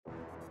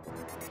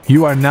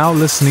You are now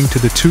listening to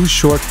the Too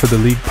Short for the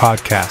League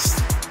podcast,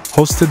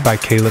 hosted by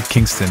Caleb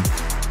Kingston.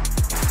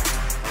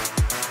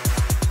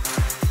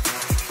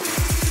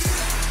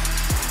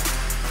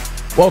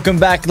 Welcome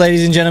back,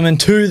 ladies and gentlemen,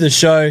 to the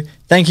show.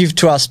 Thank you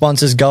to our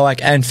sponsors,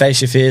 GOAC and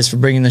Face Your Fears, for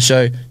bringing the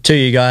show to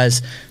you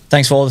guys.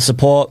 Thanks for all the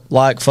support.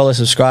 Like, follow,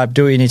 subscribe,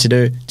 do what you need to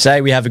do.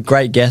 Today we have a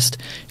great guest.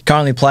 He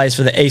currently plays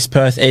for the East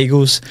Perth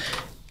Eagles.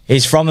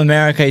 He's from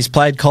America. He's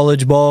played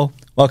college ball.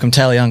 Welcome,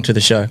 Taylor Young, to the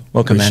show.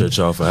 Welcome, man. Appreciate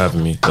y'all for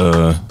having me.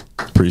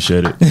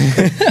 Appreciate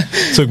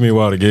it. Took me a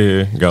while to get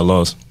here. Got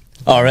lost.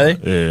 Oh, really?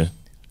 Yeah.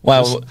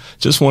 Wow.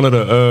 Just one of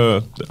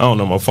the, I don't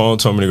know, my phone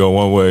told me to go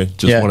one way.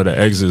 Just one of the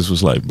exits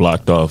was like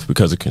blocked off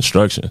because of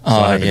construction. So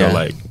I had to go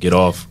like get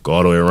off, go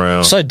all the way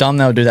around. So dumb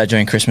they would do that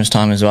during Christmas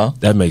time as well.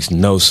 That makes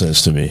no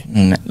sense to me.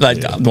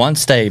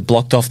 Once they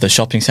blocked off the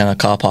shopping centre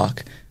car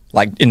park,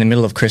 like in the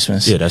middle of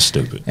Christmas. Yeah, that's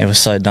stupid. It was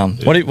so dumb.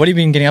 Yeah. What have you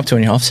been getting up to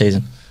in your off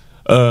season?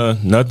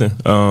 Nothing.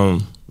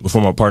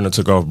 Before my partner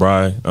took off,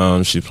 Bri,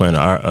 she's playing in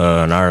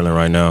Ireland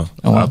right now.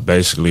 Oh, wow.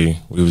 Basically,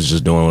 we was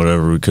just doing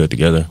whatever we could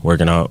together,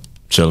 working out,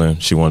 chilling.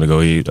 She wanted to go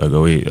eat, I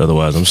go eat.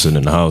 Otherwise, I'm sitting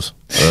in the house.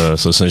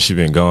 So since she's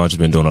been gone, she's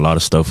been doing a lot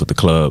of stuff with the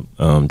club,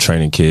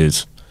 training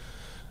kids,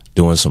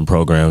 doing some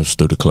programs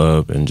through the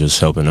club, and just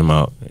helping them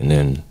out. And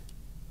then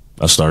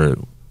I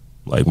started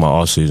like my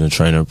off-season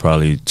training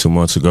probably 2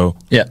 months ago.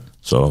 Yeah.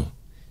 So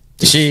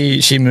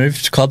she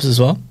moved clubs as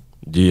well?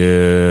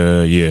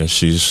 Yeah.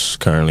 She's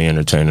currently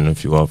entertaining a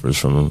few offers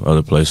from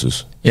other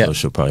places. Yeah. So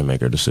she'll probably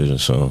make her decision.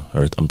 So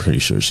I'm pretty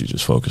sure she's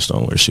just focused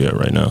on where she at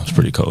right now. It's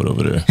pretty cold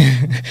over there.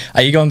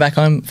 Are you going back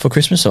home for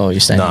Christmas or are you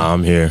staying? Nah,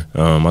 I'm here.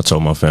 I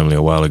told my family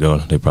a while ago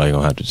they probably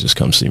gonna have to just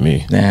come see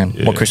me. Damn.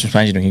 Yeah. What Christmas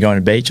plans you doing? You going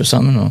to the beach or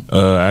something?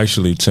 Or?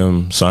 Actually,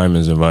 Tim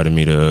Simons invited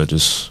me to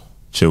just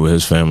chill with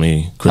his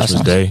family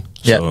Christmas Day.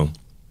 Yeah. So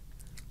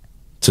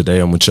today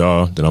I'm with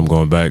y'all. Then I'm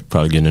going back,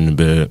 probably getting into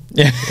bed.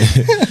 Yeah.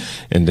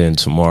 And then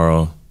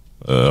tomorrow,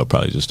 I'll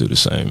probably just do the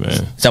same, man.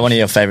 Is that one of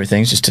your favorite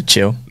things, just to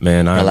chill?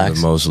 Man, I'm relax?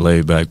 the most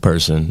laid back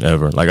person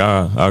ever. Like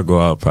I'll go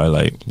out probably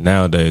like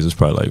nowadays it's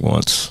probably like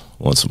once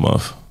a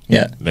month.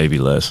 Yeah. Maybe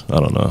less. I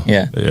don't know.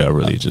 Yeah. Yeah, I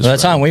really just. By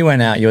the time we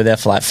went out, you were there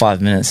for like 5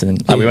 minutes,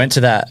 and we went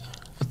to that.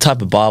 What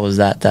type of bar was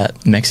that?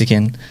 That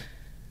Mexican.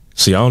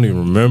 See, I don't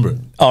even remember.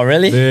 Oh,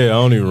 really? Yeah, I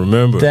don't even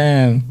remember.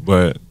 Damn.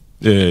 But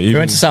yeah, We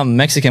went to some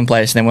Mexican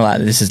place, and then we're like,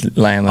 "This is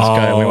lame. Let's go."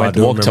 And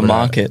we walk to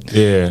market. That.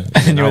 Yeah,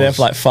 and then you were there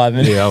for like 5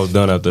 minutes. Yeah, I was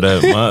done after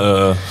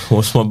that.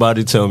 Once my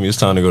body tell me it's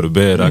time to go to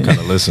bed, I kind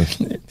of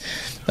listen.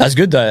 That's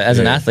good though. As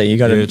an athlete, you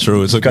got to. Yeah,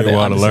 true. It took me a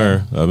while to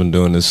learn. I've been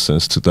doing this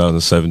since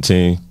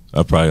 2017.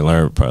 I probably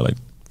learned like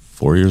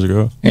 4 years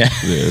ago. Yeah.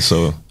 Yeah.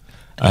 So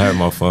I had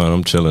my fun.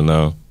 I'm chilling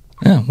now.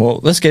 Yeah. Well,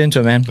 let's get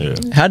into it, man. Yeah.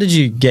 How did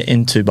you get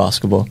into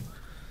basketball?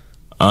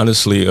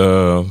 Honestly,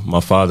 my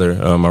father,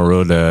 my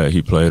real dad,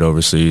 he played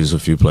overseas a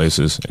few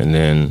places, and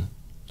then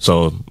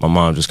so my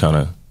mom just kind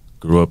of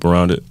grew up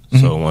around it. Mm-hmm.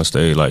 So once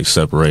they like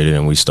separated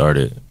and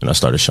I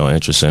started showing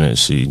interest in it,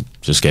 she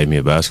just gave me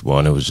a basketball,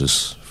 and it was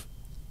just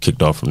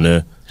kicked off from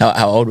there.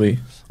 How old were you?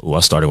 Well, I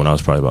started when I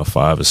was probably about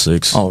 5 or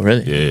 6. Oh,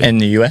 really? Yeah. In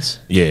the US?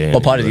 Yeah.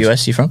 What part of the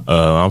US are you from?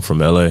 I'm from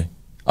LA.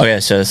 Oh yeah,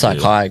 so it's like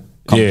high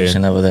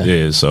competition over there.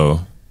 Yeah. So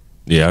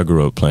yeah, I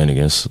grew up playing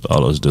against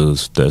all those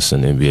dudes that's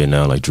in the NBA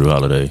now, like Drew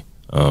Holiday.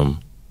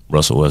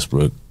 Russell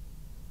Westbrook,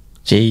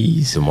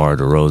 Jeez, DeMar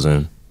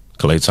DeRozan,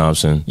 Klay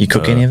Thompson. You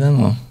cook any of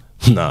them? Or?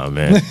 Nah,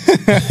 man.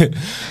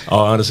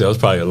 Honestly, I was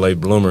probably a late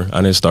bloomer.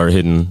 I didn't start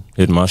hitting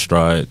my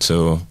stride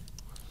till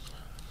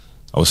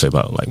I would say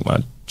about like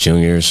my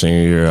senior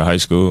year of high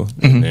school,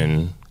 and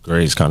then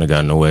grades kind of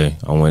got in the way.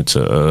 I went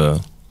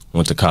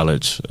to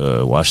college,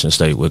 Washington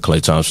State with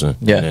Klay Thompson.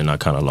 Yeah. And then I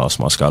kind of lost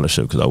my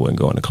scholarship because I wasn't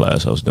going to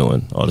class. I was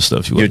doing all the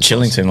stuff you were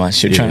chilling too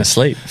much. You were trying to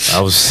sleep. I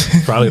was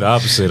probably the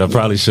opposite. I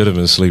probably should have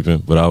been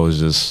sleeping, but I was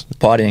just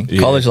partying. Yeah.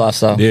 College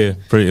lifestyle. Yeah,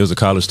 it was a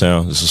college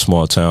town. It's a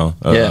small town.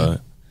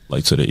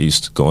 Like to the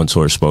east, going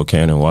towards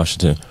Spokane and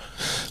Washington.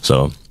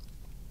 So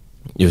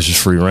it was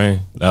just free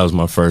reign. That was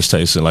my first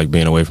taste of like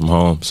being away from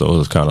home. So it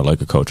was kind of like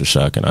a culture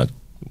shock, and I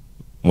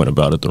went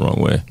about it the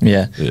wrong way.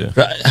 Yeah. Yeah.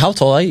 How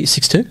tall are you?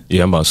 6'2"?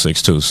 Yeah, I'm about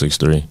 6'2",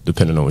 6'3",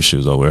 depending on what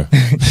shoes I wear.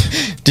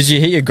 Did you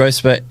hit your growth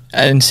spurt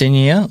in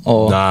senior year?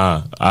 Or?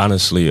 Nah,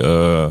 honestly,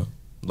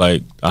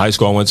 like the high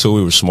school I went to,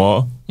 we were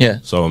small. Yeah.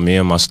 So me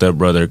and my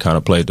stepbrother kind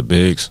of played the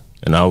bigs,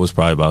 and I was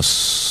probably about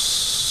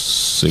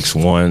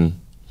 6'1",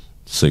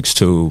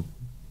 6'2",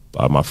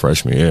 by my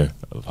freshman year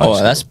of high school.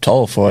 That's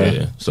tall for you.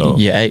 Yeah. So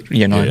year 8,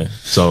 year 9. Yeah.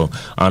 So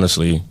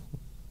honestly,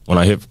 when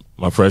I hit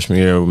my freshman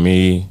year with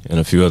me and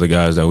a few other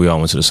guys that we all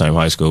went to the same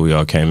high school, we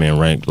all came in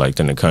ranked like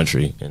in the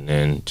country, and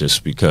then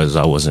just because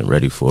I wasn't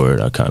ready for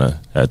it, I kind of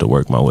had to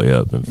work my way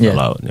up and fell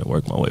out, and then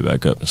work my way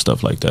back up and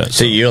stuff like that.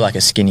 So you're like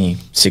a skinny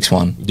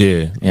 6'1".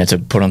 Yeah. You had to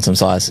put on some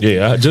size.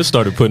 Yeah, I just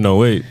started putting on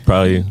weight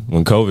probably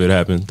when COVID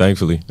happened,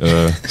 thankfully.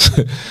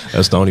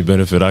 That's the only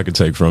benefit I could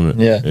take from it.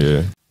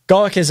 Yeah.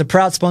 GOAC is a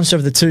proud sponsor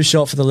of the Too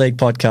Short for the League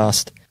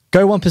podcast.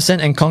 Go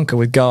 1% and conquer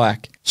with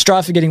GOAC.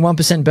 Strive for getting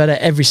 1% better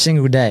every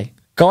single day.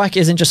 GOAC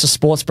isn't just a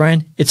sports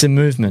brand, it's a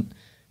movement.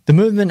 The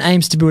movement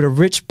aims to build a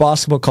rich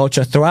basketball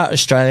culture throughout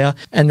Australia,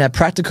 and their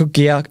practical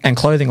gear and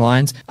clothing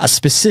lines are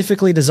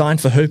specifically designed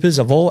for hoopers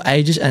of all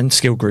ages and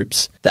skill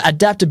groups. The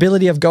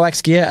adaptability of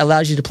GOAC's gear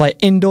allows you to play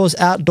indoors,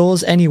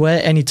 outdoors,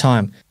 anywhere,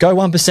 anytime. Go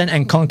 1%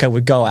 and conquer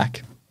with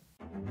GOAC.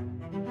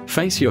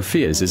 Face Your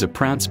Fears is a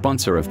proud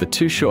sponsor of the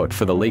Too Short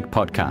for the League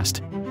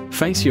podcast.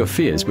 Face Your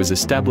Fears was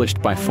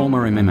established by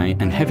former MMA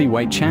and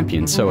heavyweight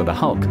champion Soa the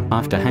Hulk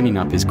after hanging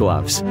up his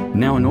gloves.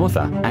 Now an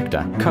author,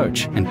 actor,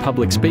 coach, and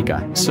public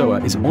speaker,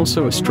 Soa is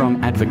also a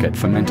strong advocate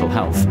for mental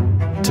health.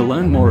 To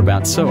learn more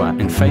about Soa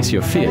and Face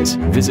Your Fears,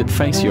 visit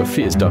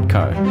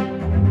faceyourfears.co.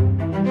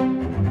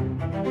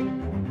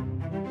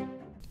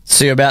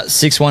 So you're about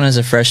 6'1" as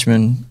a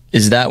freshman.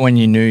 Is that when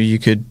you knew you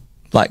could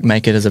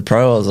make it as a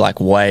pro, or was it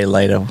way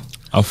later?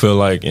 I feel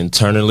like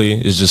internally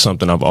it's just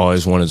something I've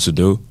always wanted to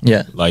do.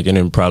 Yeah. It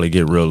didn't probably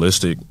get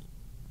realistic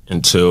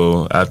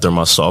until after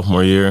my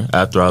sophomore year,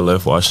 after I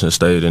left Washington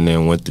State and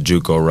then went the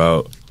JUCO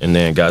route and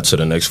then got to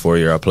the next 4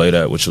 year I played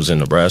at, which was in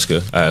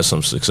Nebraska. I had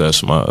some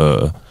success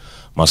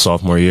my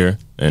sophomore year,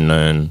 and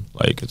then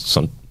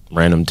some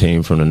random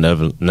team from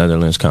the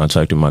Netherlands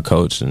contacted my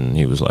coach, and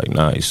he was like,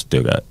 nah, he's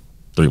still got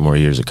 3 more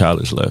years of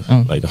college left.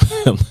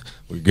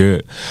 We're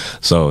good.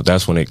 So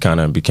that's when it kind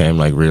of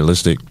became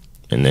realistic.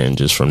 And then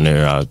just from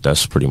there,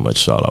 that's pretty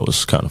much all I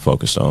was kind of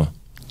focused on.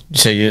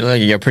 So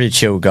you're a pretty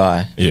chill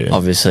guy, yeah.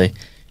 Obviously.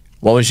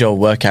 What was your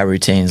workout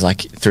routines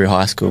through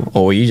high school?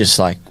 Or were you just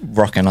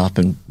rocking up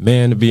and...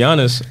 Man, to be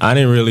honest, I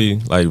didn't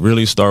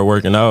really start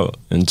working out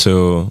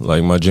until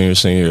my junior,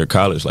 senior year of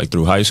college.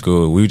 Through high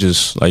school, we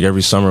just,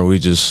 every summer we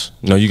just,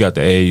 you got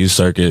the AAU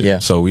circuit. Yeah.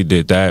 So we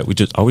did that.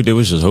 All we did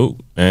was just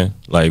hoop, man.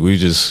 We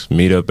just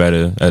meet up at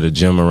a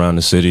gym around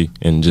the city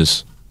and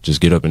just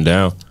get up and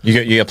down.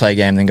 You go play a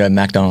game, then go to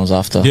McDonald's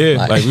after.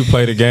 Yeah, we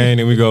played a game,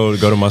 and we go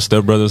to my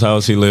stepbrother's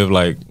house. He lived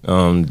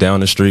down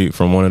the street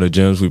from one of the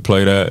gyms we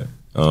played at,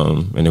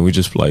 and then we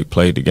just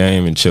played the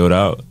game and chilled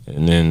out.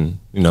 And then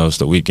it's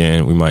the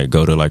weekend, we might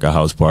go to a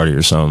house party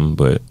or something,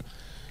 but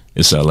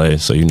it's LA,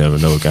 so you never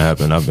know what can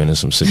happen. I've been in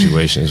some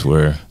situations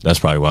where that's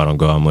probably why I don't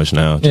go out much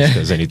now, just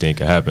because anything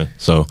can happen.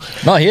 So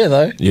not here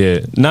though. Yeah,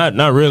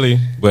 not really.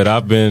 But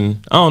I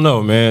don't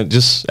know, man.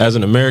 Just as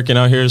an American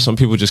out here, some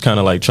people just kind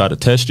of try to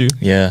test you.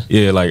 Yeah.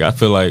 Yeah, I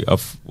feel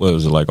what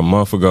was it, a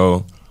month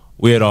ago,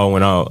 we had all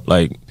went out,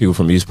 people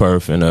from East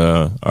Perth and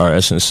our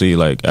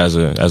SNC,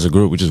 as a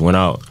group, we just went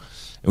out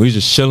and we was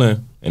just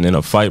chilling, and then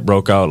a fight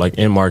broke out,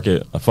 in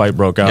market, a fight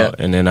broke out,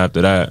 and then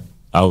after that,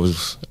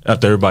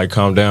 after everybody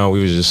calmed down,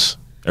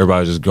 everybody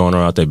was just going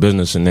about their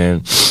business, and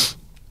then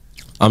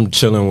I'm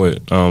chilling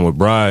with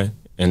Bri, and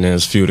then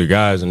there's a few of the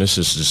guys, and it's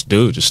just this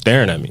dude just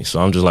staring at me.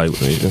 So I'm just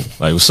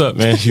what's up,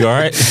 man? You all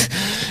right?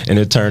 And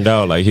it turned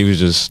out he was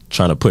just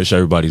trying to push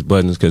everybody's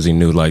buttons because he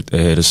knew the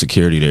head of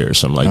security there or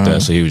something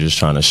that. So he was just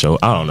trying to show.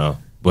 I don't know,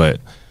 but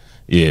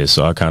yeah.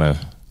 So I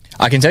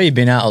can tell you've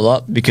been out a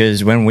lot,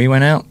 because when we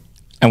went out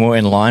and we were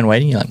in line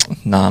waiting, you're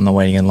like, nah, I'm not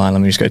waiting in line.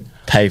 Let me just go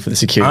pay for the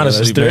security.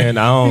 Honestly, man,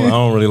 I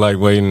don't really like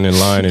waiting in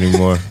line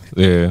anymore.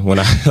 Yeah, when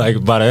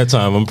by that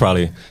time, I'm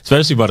probably,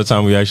 especially by the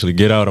time we actually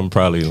get out, I'm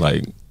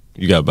probably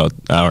you got about an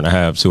hour and a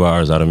half, 2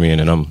 hours out of me, and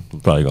then I'm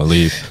probably gonna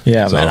leave.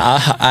 Yeah, so. Man,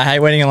 I hate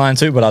waiting in line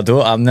too, but I'll do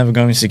it. I'm never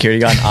going to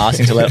security guard and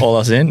asking to let all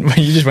us in.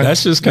 You just went,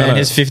 that's just kind of,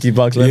 here's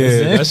 $50. Let us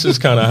in. That's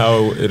just kind of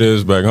how it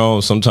is back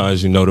home.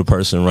 Sometimes the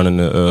person running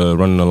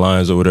the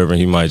lines or whatever, and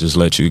he might just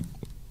let you.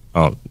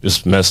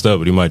 It's messed up,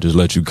 but he might just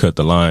let you cut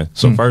the line.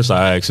 So first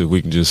I asked if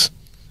we can just,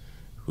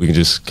 I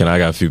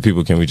got a few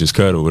people, can we just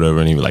cut or whatever?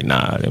 And he'd be like,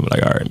 nah. And I'm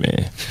like, all right,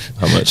 man,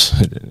 how much?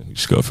 We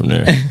just go from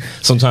there.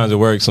 Sometimes it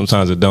works,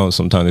 sometimes it don't.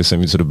 Sometimes they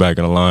send me to the back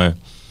of the line.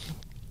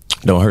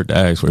 Don't hurt to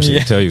ask. First thing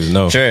they tell you is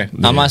no. Sure.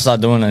 Yeah. I might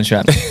start doing that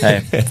shit.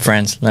 Hey,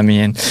 friends, let me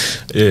in.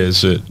 Yeah,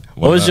 shit.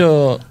 What was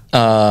your,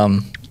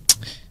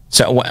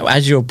 so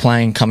as you were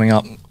playing coming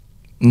up,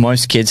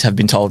 most kids have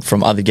been told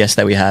from other guests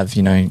that we have,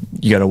 you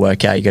got to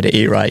work out, you got to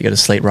eat right, you got to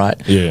sleep right.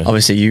 Yeah.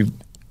 Obviously, you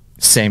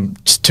seem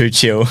too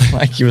chill.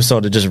 You were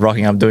sort of just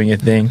rocking up, doing your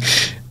thing.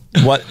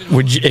 What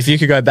would you, if you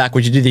could go back,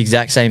 would you do the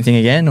exact same thing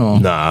again? Or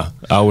nah,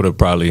 I would have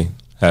probably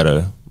had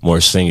a more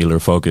singular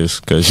focus,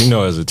 because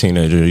as a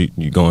teenager,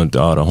 you going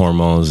through all the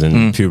hormones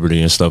and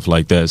puberty and stuff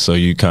like that, so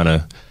you kind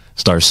of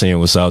start seeing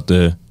what's out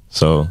there.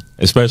 So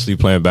especially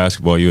playing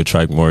basketball, you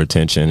attract more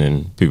attention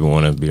and people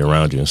want to be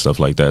around you and stuff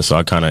like that. So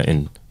I kind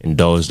of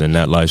indulged in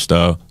that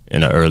lifestyle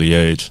in an early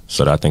age.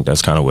 So I think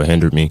that's kind of what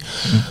hindered me.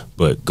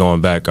 But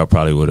going back, I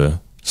probably would have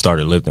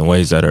started lifting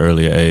weights at an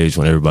earlier age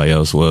when everybody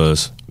else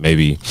was.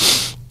 Maybe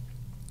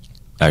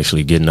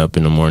actually getting up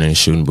in the morning,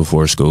 shooting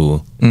before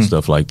school and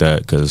stuff like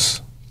that.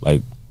 Because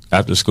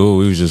after school,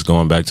 we was just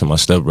going back to my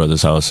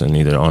stepbrother's house and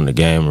either on the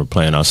game or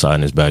playing outside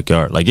in his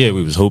backyard. We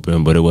was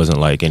hooping, but it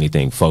wasn't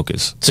anything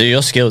focused. So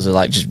your skills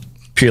are just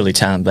purely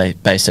talent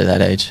based at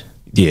that age?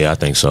 Yeah, I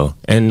think so.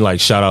 And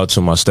shout out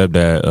to my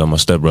stepdad, my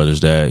stepbrother's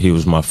dad. He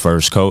was my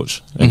first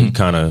coach, and he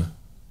kind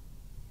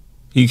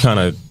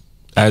of,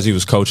 as he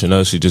was coaching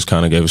us, he just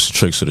kind of gave us the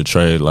tricks of the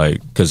trade,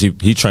 because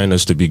he trained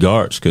us to be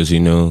guards, because he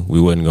knew we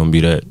wasn't gonna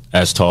be that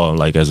as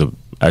tall, as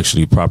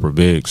actually proper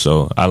big.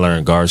 So I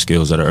learned guard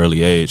skills at an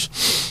early age.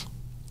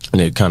 And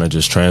it kind of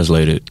just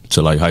translated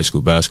to like high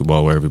school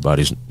basketball, where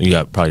probably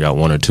got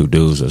 1 or 2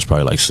 dudes that's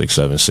probably like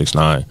 6'7",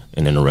 6'9",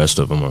 and then the rest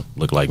of them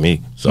look like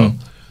me. So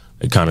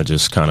it kind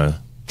of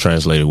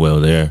translated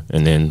well there.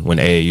 And then when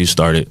AAU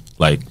started,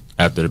 like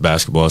after the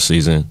basketball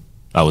season,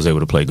 I was able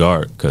to play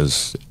guard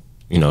because,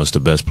 you know, it's the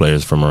best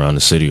players from around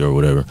the city or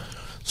whatever.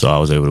 So I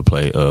was able to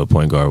play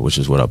point guard, which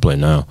is what I play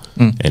now.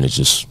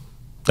 And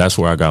that's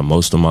where I got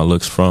most of my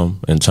looks from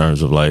in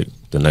terms of like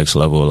the next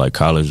level. Like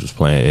college was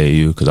playing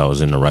AAU because I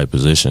was in the right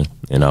position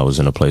and I was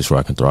in a place where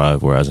I can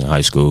thrive. Whereas in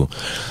high school,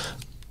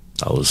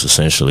 I was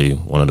essentially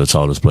one of the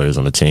tallest players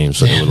on the team.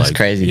 So they were like,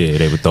 crazy. Yeah,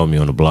 they would throw me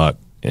on the block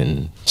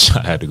and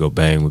I had to go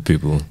bang with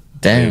people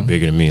way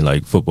bigger than me,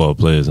 like football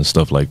players and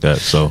stuff like that.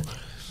 So,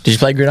 did you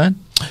play gridiron?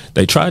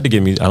 They tried to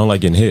get me. I don't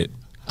like getting hit.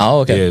 Oh,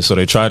 okay. Yeah, so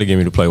they tried to get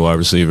me to play wide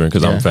receiver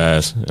because I'm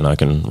fast and I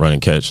can run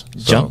and catch.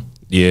 So, jump?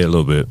 Yeah, a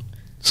little bit.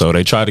 So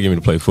they tried to get me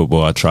to play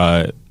football. I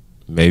tried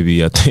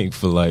maybe, I think,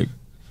 for like,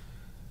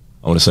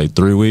 I want to say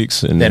 3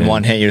 weeks. And then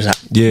one hit, you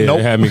just they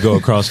had me go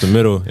across the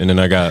middle, and then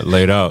I got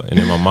laid out. And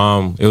then my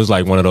mom, it was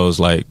like one of those,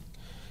 like,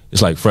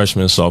 it's like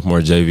freshman, sophomore,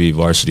 JV,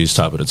 varsity's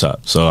top of the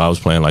top. So I was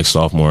playing like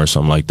sophomore or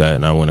something like that,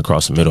 and I went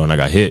across the middle and I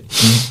got hit.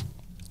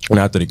 And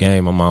after the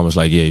game, my mom was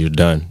like, yeah, you're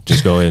done.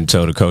 Just go ahead and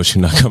tell the coach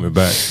you're not coming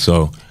back.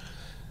 So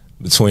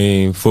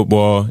between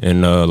football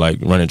and like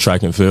running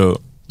track and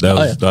field, they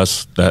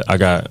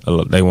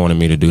wanted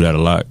me to do that a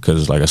lot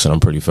because, like I said, I'm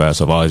pretty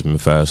fast. I've always been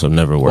fast. I've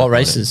never worked. What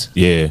races?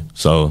 Yeah,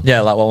 so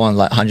like what one?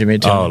 Like 100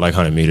 meters? Oh, like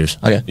 100 meters.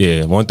 Okay.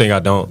 Yeah, one thing I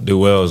don't do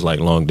well is like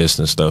long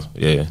distance stuff.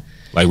 Yeah,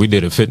 like we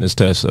did a fitness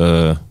test.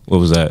 What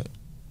was that?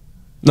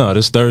 No,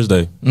 this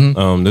Thursday.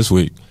 This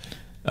week.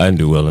 I didn't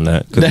do well in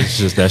that because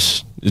it's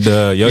just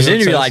the yo-yo you seem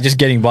to be test. like just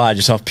getting by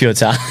just off pure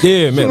talent.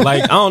 Yeah, man.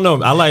 Like I don't know.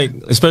 I like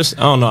especially.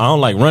 I don't know. I don't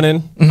like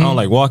running. I don't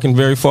like walking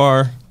very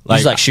far.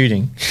 Like, like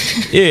shooting.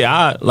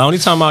 Yeah, the only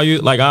time I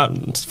use, like, I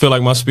feel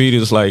like my speed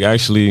is like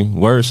actually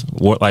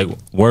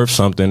worth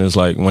something is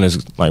like when it's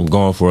like I'm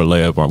going for a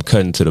layup or I'm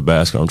cutting to the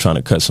basket or I'm trying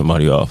to cut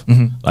somebody off.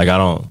 Like I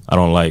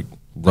don't like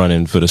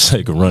running for the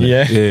sake of running.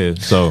 Yeah.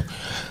 So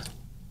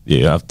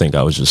yeah, I think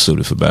I was just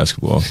suited for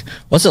basketball.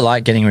 What's it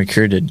like getting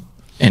recruited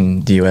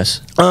in the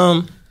US?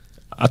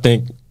 I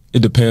think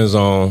it depends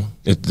on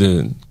if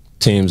the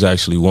teams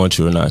actually want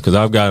you or not, because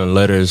I've gotten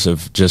letters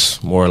of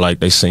just more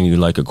like they send you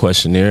like a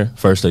questionnaire.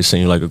 First they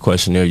send you like a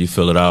questionnaire, you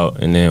fill it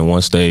out, and then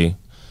once they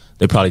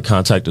probably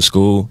contact the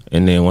school,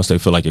 and then once they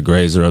feel like your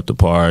grades are up to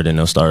par, then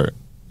they'll start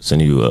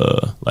sending you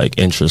like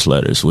interest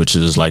letters, which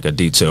is like a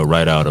detailed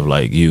write-out of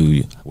like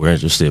we're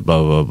interested,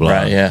 blah blah blah.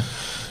 Right, yeah.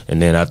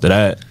 And then after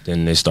that,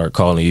 then they start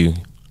calling you.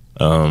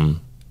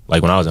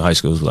 Like when I was in high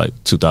school, it was like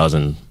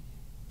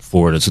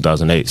 2004 to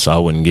 2008, so I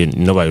wouldn't get,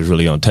 nobody was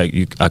really on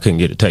text. I couldn't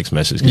get a text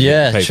message.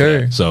 Yeah,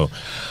 sure. So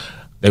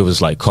they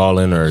was like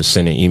calling or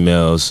sending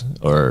emails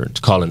or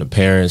calling the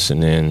parents,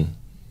 and then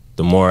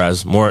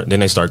then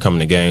they start coming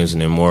to games,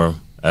 and then more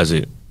as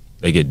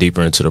they get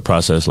deeper into the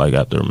process, like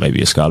after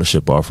maybe a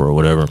scholarship offer or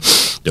whatever,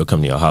 they'll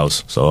come to your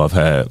house. So I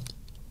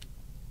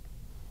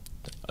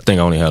think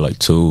I only had like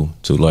two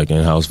like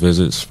in-house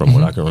visits from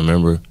what I can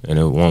remember, and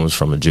one was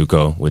from a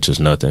JUCO, which is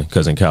nothing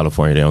because in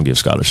California they don't give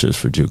scholarships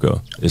for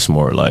JUCO. It's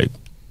more like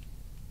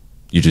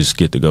you just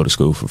get to go to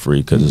school for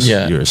free because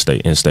you're a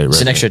in-state resident.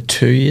 It's an extra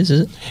 2 years,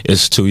 is it?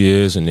 It's 2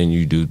 years, and then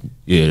you do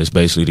it's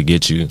basically to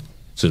get you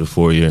to the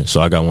 4 year.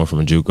 So I got one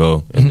from a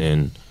JUCO, and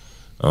then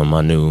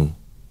I knew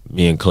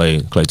me and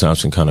Klay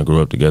Thompson kind of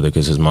grew up together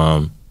because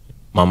my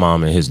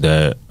mom and his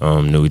dad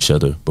knew each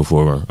other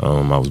before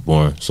I was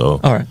born.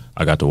 So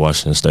I got to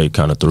Washington State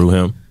kind of through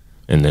him,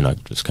 and then I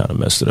just kind of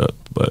messed it up.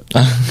 But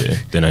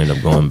then I ended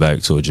up going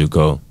back to a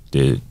JUCO.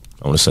 Did,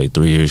 I want to say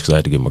 3 years because I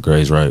had to get my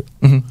grades right.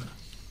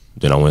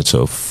 Then I went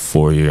to a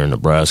 4 year in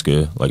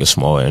Nebraska, like a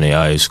small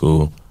NAIA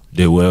school.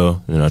 Did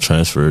well, and then I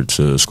transferred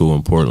to a school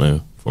in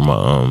Portland for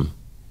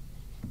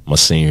my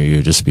senior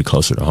year just to be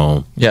closer to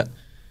home. Yeah.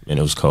 And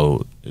it was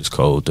cold. It's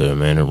cold there,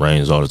 man. It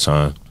rains all the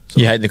time. So.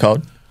 You hate the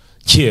cold?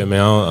 Yeah,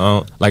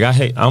 man.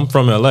 I'm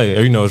from LA.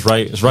 You know, it's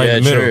right in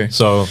the middle. True.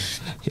 So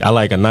I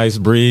like a nice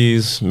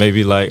breeze.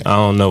 Maybe like, I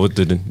don't know what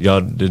the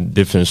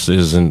difference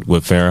is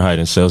with Fahrenheit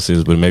and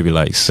Celsius, but maybe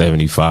like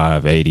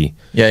 75, 80.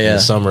 Yeah. In the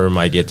summer, it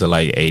might get to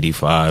like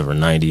 85 or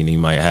 90, and you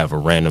might have a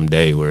random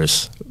day where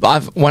it's.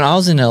 When I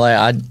was in LA,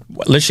 I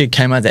literally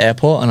came out of the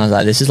airport and I was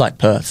like, this is like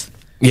Perth.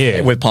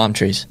 Yeah, with palm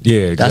trees.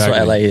 Yeah, exactly. That's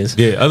what LA is.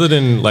 Yeah, other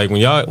than like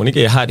when it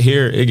get hot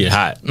here, it get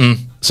hot.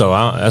 So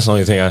that's the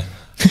only thing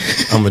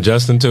I'm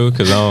adjusting to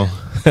because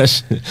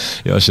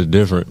y'all shit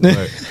different.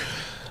 But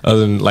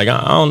other than like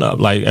I don't know,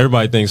 like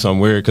everybody thinks I'm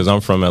weird because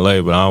I'm from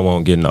LA, but I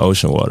won't get in the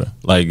ocean water.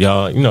 Like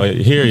y'all,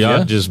 here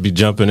y'all just be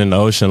jumping in the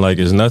ocean like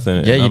it's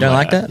nothing. Yeah, you don't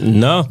like that?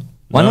 No.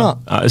 Why not?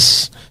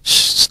 It's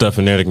stuff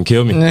in there that can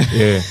kill me.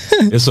 Yeah,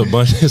 it's a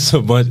bunch.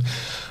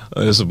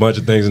 There's a bunch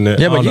of things in there.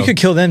 Yeah, but you could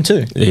kill them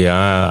too.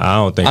 Yeah, I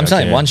don't think I'm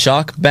saying can. one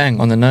shark, bang,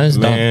 on the nose,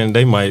 Man,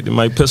 they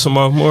might piss them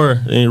off more.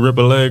 And you rip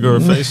a leg or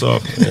a face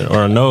off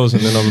or a nose,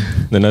 and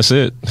then that's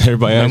it.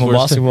 Everybody asks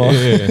basketball.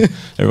 Yeah,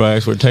 everybody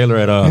asks where Taylor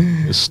at.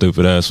 This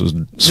stupid ass was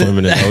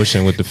swimming in the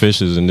ocean with the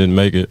fishes and didn't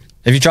make it.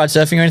 Have you tried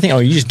surfing or anything?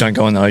 Or you just don't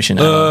go in the ocean?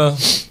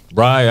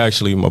 Rye,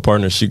 actually, my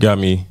partner, she got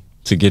me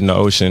to get in the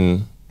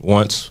ocean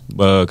once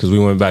because we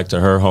went back to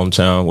her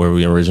hometown where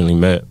we originally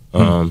met.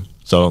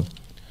 So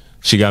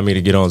she got me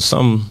to get on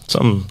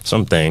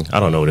something. I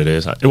don't know what it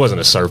is. It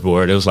wasn't a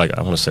surfboard. It was like,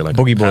 I want to say like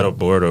boogie a paddle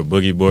board or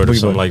boogie board or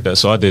something like that.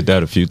 So I did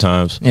that a few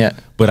times. Yeah.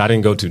 But I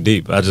didn't go too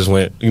deep. I just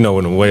went, when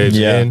the waves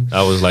end,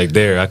 I was like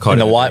there. I caught in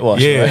it. The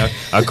whitewash. Yeah, right?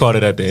 I caught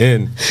it at the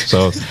end.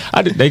 So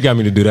they got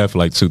me to do that for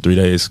like 2-3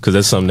 days because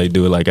that's something they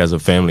do like as a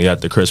family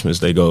after Christmas.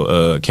 They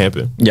go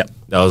camping. Yeah.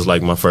 That was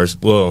like my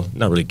first, well,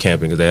 not really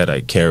camping because they had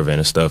like caravan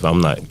and stuff. I'm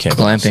not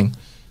camping. Glamping.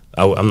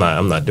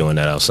 I'm not doing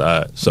that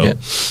outside. So,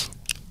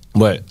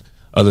 but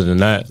other than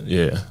that,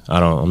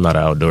 I'm not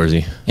an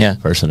outdoorsy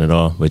person at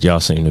all. But y'all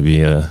seem to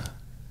be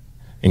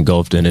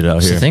engulfed in it out here.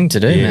 It's the thing to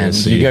do, man.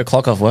 See, you go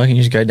clock off work and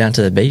you just go down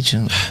to the beach.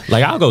 And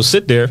like I'll go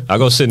sit there. I'll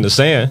go sit in the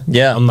sand.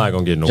 Yeah, I'm not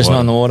gonna get in the just water.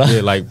 Not in the water.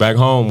 Yeah, like back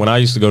home when I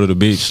used to go to the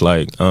beach,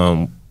 like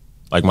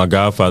my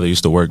godfather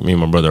used to work me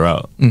and my brother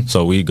out.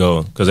 So we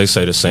go because they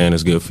say the sand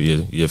is good for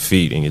your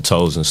feet and your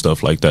toes and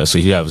stuff like that. So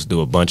he has us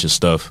do a bunch of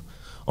stuff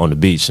on the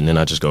beach, and then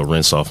I just go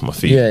rinse off my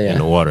feet in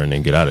the water and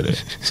then get out of there.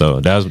 So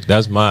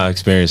that's my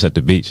experience at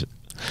the beach.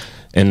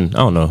 And I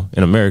don't know,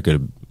 in America,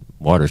 the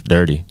water's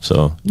dirty,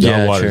 so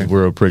y'all water's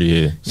real pretty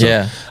here.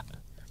 So,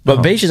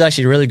 but beach is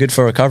actually really good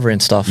for recovery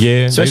and stuff.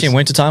 Yeah, especially in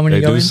wintertime when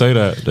you go in. They do say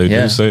that. They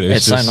do say that.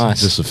 It's so nice.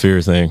 It's just a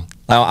fear thing.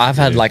 I've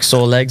had like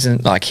sore legs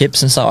and like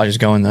hips and stuff. I just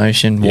go in the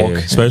ocean, walk.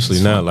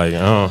 Especially now, like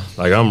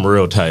I'm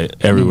real tight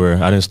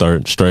everywhere. I didn't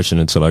start stretching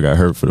until I got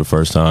hurt for the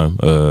first time.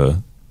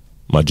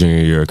 My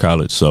junior year of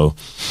college, so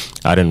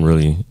I didn't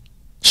really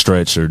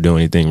stretch or do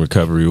anything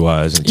recovery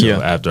wise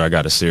until after I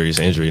got a serious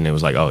injury, and it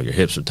was like, oh, your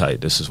hips are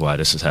tight. This is why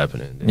this is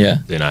happening.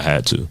 And then I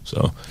had to.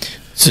 So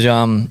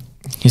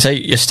you say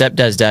your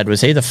stepdad's dad,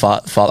 was he the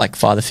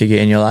father figure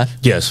in your life?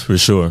 Yes, for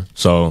sure.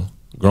 So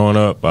growing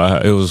up,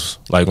 it was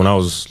like when I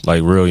was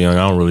like real young.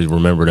 I don't really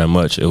remember that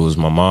much. It was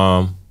my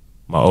mom,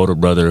 my older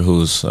brother,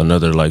 who's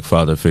another like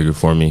father figure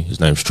for me. His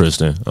name's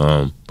Tristan.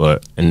 And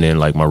then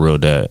like my real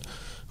dad,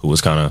 who was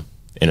kind of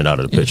in and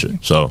out of the picture.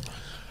 So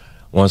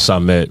once I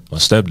met my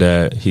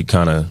stepdad, he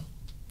kind of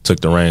took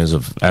the reins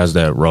of as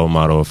that role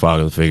model or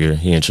father figure.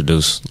 He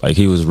introduced, like,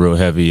 he was real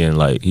heavy and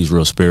like he's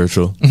real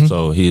spiritual.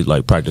 So he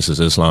like practices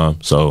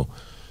Islam. So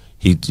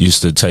he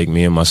used to take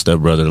me and my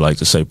stepbrother like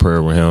to say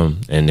prayer with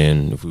him, and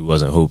then if we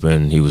wasn't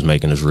hooping, he was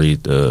making us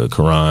read the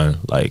Quran.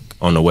 Like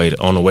on the way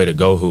to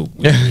go hoop,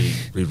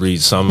 we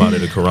read some out of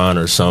the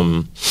Quran or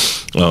some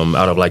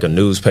out of like a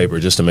newspaper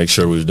just to make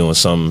sure we was doing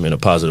something in a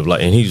positive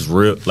light. And he's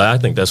real. Like, I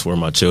think that's where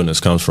my chillness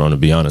comes from, to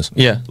be honest.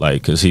 Yeah,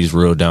 like because he's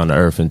real down to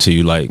earth until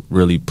you like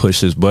really push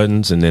his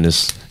buttons, and then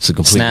it's a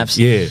complete snaps.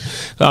 Yeah,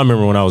 I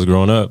remember when I was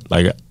growing up,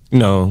 like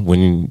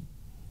when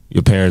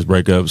your parents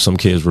break up, some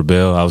kids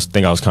rebel. I was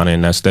kind of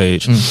in that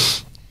stage.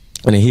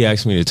 And then he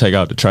asked me to take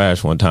out the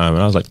trash one time,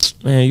 and I was like,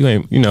 "Man, you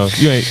ain't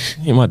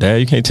my dad.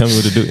 You can't tell me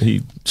what to do."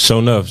 He, sure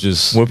enough,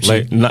 just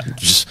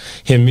just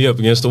hit me up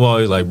against the wall.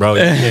 He's like, "Bro,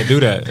 you can't do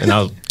that." And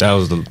that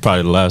was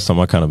probably the last time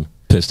I kind of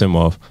pissed him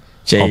off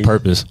on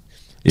purpose.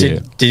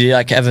 Did you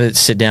like ever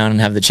sit down and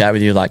have the chat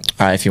with you, like,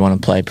 all right, if you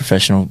want to play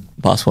professional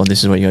basketball,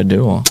 this is what you got to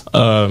do? Or?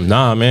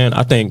 Nah, man.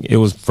 I think it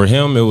was for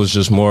him. It was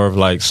just more of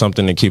like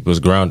something to keep us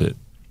grounded.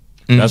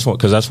 That's why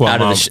because that's why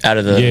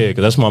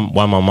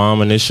why my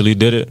mom initially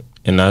did it,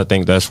 and I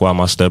think that's why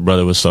my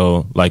stepbrother was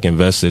so like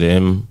invested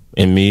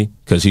in me,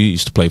 because he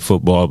used to play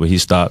football, but he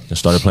stopped and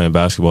started playing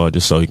basketball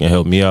just so he can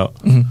help me out,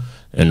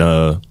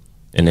 and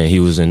then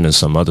he was into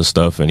some other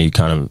stuff, and he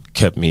kind of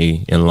kept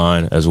me in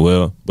line as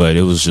well. But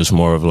it was just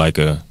more of like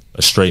a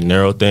straight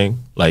narrow thing,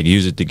 like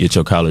use it to get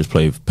your college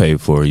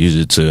paid for, use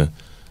it to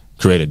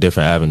create a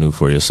different avenue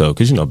for yourself,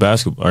 because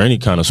basketball or any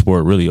kind of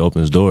sport really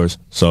opens doors.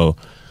 So.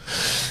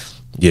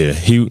 Yeah,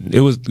 it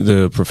was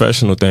the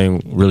professional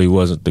thing really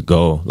wasn't the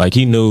goal. Like,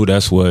 he knew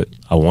that's what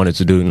I wanted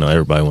to do.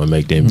 Everybody want to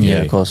make the NBA.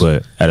 Yeah, of course.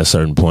 But at a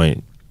certain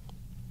point,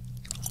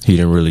 we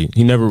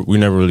never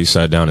really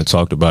sat down and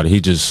talked about it.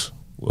 He just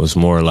was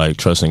more like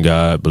trusting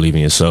God,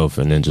 believing yourself,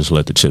 and then just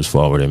let the chips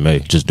fall where they may.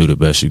 Just do the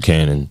best you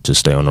can and just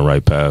stay on the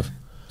right path.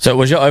 So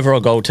was your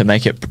overall goal to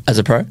make it as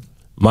a pro?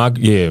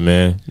 Yeah,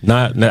 man.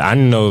 I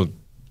didn't know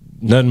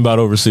nothing about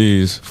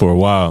overseas for a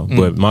while,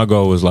 but my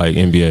goal was like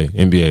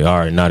NBA, all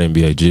right, not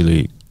NBA, G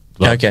League,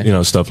 like,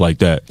 stuff like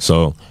that.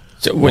 So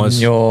when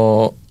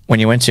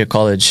you went to your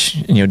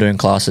college and you were doing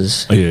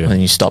classes, and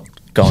then you stopped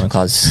going to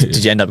classes,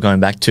 did you end up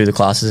going back to the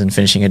classes and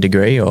finishing a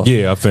degree? Or?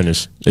 Yeah, I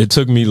finished. It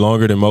took me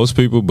longer than most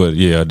people, but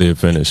yeah, I did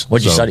finish.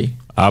 What'd you study?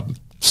 I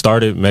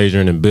started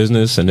majoring in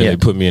business, and then they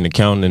put me in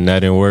accounting, and that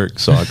didn't work.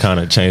 So I kind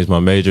of changed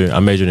my major. I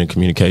majored in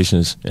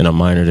communications, and I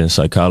minored in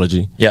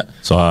psychology. Yeah.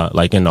 So I,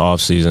 like, in the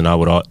off season, I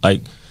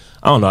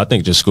I don't know. I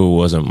think just school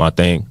wasn't my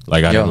thing.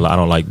 Like I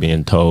don't like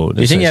being told.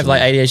 Do you think you have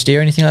like ADHD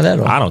or anything like that?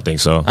 Or? I don't think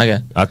so. Okay.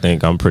 I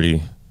think I'm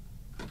pretty.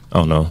 I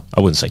don't know.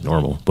 I wouldn't say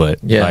normal,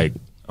 but like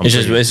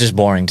it's just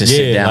boring to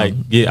sit down.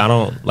 I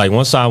don't like.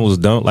 Once I was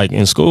done, like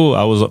in school,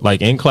 I was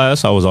like in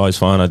class, I was always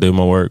fine. I did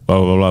my work, blah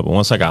blah blah. But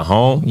once I got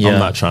home, I'm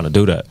not trying to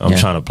do that. I'm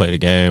trying to play the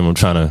game. I'm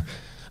trying to,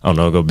 I don't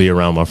know, go be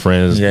around my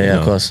friends. Yeah,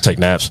 of course. Take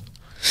naps.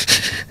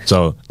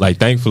 So like,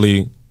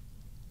 thankfully,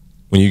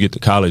 when you get to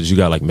college, you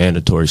got like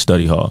mandatory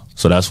study hall.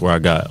 So that's where I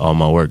got all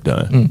my work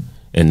done.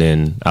 And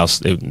then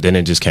then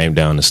it just came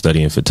down to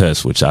studying for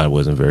tests, which I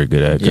wasn't very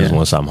good at because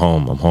once I'm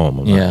home, I'm home.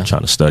 I'm not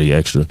trying to study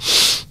extra.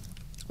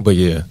 But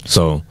yeah,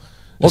 so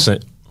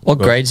what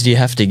grades do you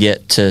have to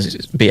get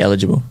to be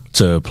eligible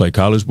to play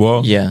college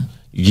ball?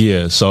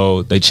 Yeah.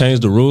 So they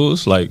changed the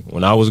rules. Like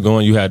when I was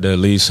going, you had to at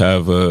least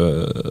have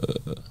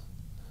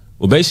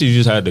well, basically, you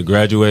just had to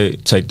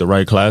graduate, take the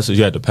right classes.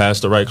 You had to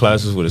pass the right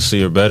classes with a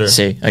C or better.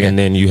 C, okay. And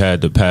then you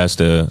had to pass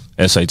the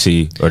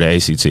SAT or the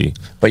ACT.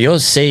 But your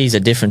C's are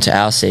different to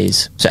our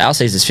C's. So our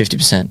C's is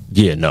 50%.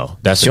 Yeah, no.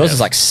 That's yours is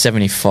like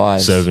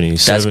 75. 70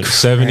 is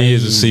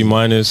a C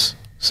minus,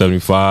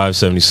 75,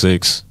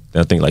 76.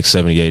 I think like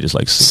 78 is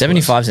like C.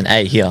 75 is an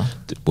A here.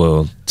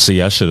 Well,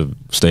 see, I should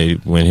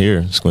have went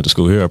here, just went to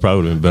school here. I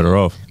probably would have been better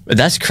off. But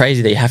that's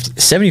crazy that you have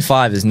to.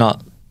 75 is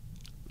not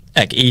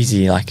like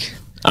easy. Like,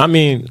 I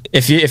mean,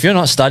 if you're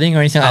not studying or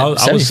anything, like,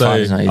 75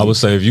 is not easy. I would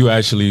say if you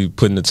actually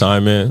putting the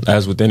time in,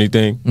 as with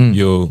anything,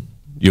 you'll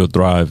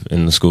thrive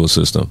in the school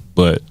system.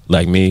 But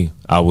like me,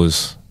 I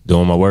was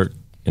doing my work,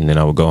 and then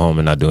I would go home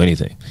and not do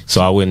anything. So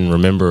I wouldn't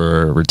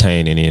remember or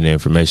retain any of the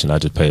information. I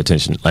just pay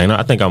attention. Like,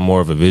 I think I'm more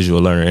of a visual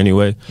learner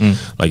anyway.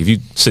 Like if you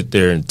sit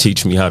there and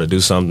teach me how to do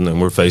something and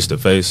we're face to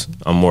face,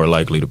 I'm more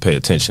likely to pay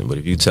attention. But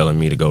if you're telling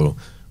me to go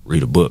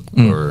read a book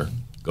or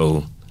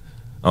go,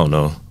 I don't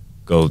know,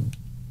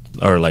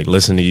 or like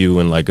listen to you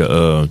in like at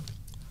a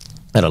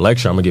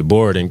lecture, I'm gonna get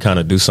bored and kind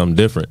of do something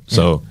different.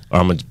 So or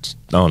I'm gonna,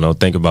 I don't know,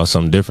 think about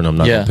something different. I'm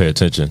not gonna pay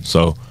attention.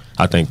 So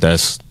I think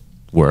that's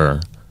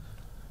where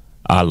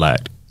I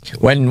lacked.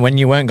 When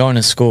you weren't going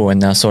to school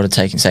and they're sort of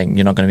saying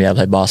you're not going to be able to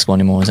play basketball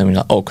anymore, and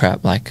like, oh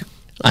crap, like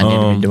I need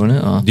to be doing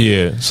it. Or?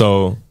 Yeah.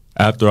 So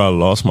after I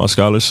lost my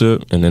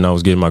scholarship and then I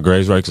was getting my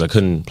grades right because I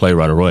couldn't play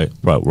right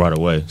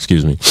away.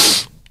 Excuse me.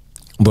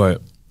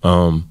 But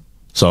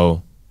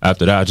so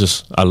after that,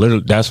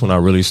 that's when I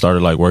really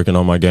started like working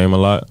on my game a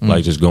lot,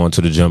 like just going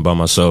to the gym by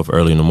myself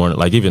early in the morning.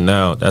 Like even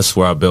now, that's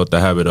where I built the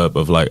habit up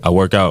of like I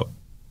work out.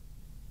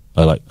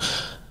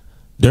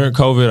 During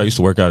COVID, I used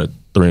to work out at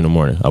 3 in the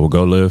morning. I would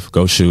go lift,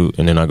 go shoot,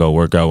 and then I go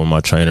work out with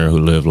my trainer who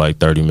lived like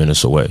 30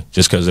 minutes away,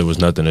 just because there was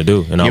nothing to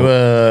do. And you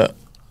were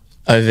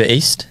over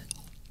east?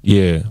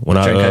 Yeah,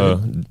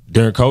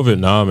 during COVID,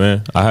 nah,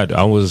 man.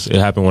 It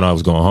happened when I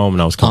was going home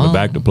and I was coming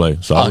back to play.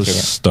 So I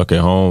was stuck at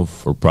home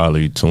for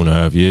probably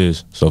 2.5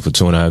 years. So for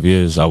 2.5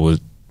 years, I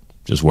would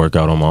just work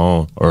out on my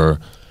own, or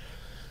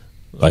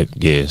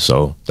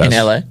so that's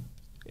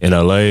in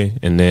LA.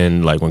 And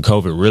then like when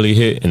COVID really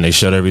hit and they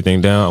shut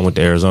everything down, I went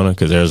to Arizona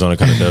because Arizona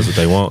kind of does what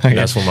they want. And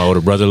that's where my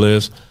older brother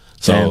lives.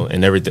 So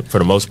and everything, for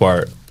the most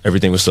part,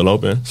 everything was still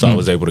open. So I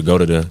was able to go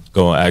to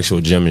an actual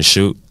gym and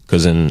shoot.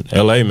 Because in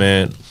LA,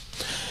 man,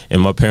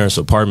 in my parents'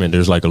 apartment,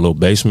 there's like a little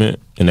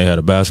basement, and they had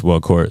a basketball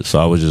court. So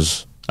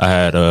I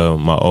had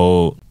my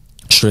old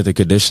strength and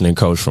conditioning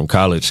coach from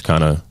college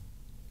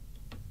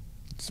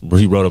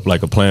he wrote up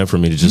like a plan for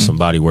me to just some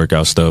body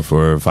workout stuff,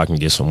 or if I can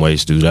get some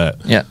weights, do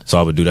that. Yeah. So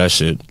I would do that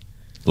shit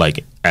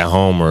like at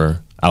home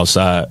or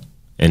outside,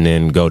 and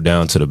then go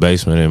down to the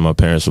basement in my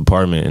parents'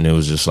 apartment, and it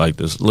was just like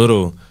this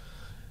little,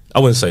 I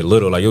wouldn't say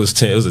little, like it was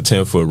a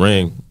 10-foot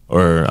ring,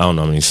 or I don't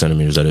know how many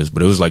centimeters that is,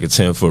 but it was like a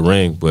 10-foot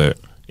ring, but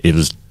it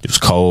was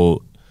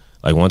cold.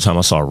 Like one time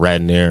I saw a rat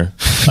in there.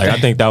 Like I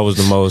think that was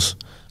the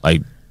most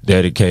like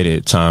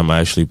dedicated time I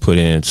actually put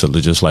into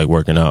just like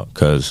working out,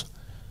 because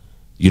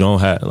you don't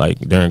have, like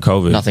during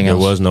COVID, there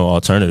was no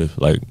alternative.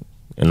 Like,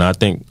 and I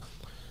think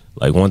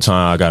like one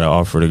time I got an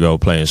offer to go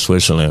play in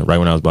Switzerland. Right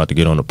when I was about to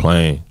get on the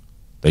plane,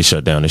 they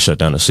shut down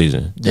the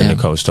season. Then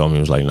the coach told me, he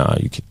was like, nah,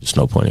 there's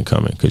no point in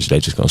coming because they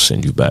just gonna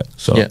send you back.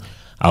 So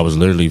I was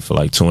literally for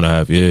like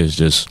 2.5 years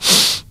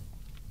just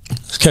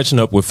catching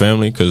up with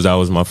family, because that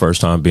was my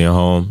first time being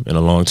home in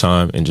a long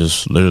time, and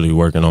just literally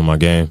working on my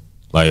game.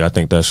 Like I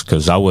think that's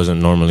because I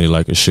wasn't normally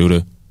like a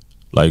shooter.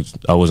 Like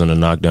I wasn't a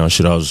knockdown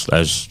shooter. I was,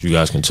 as you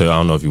guys can tell, I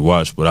don't know if you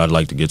watched, but I'd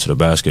like to get to the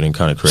basket and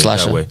kind of create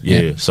that way.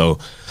 Yeah. So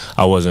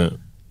I wasn't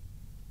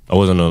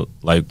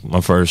like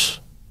my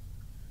first,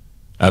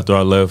 after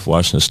I left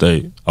Washington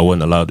State, I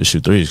wasn't allowed to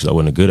shoot threes because I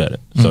wasn't good at it.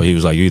 So he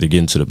was like, you either get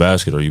into the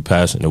basket or you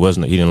passing. He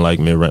didn't like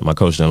my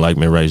coach didn't like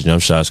mid-range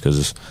jump shots because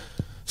it's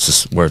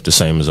just worth the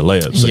same as a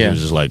layup. So he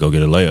was just like, go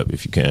get a layup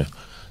if you can.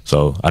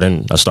 So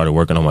I started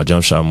working on my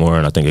jump shot more,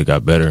 and I think it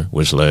got better,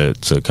 which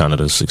led to kind of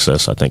the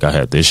success I think I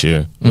had this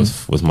year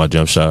with my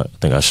jump shot. I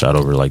think I shot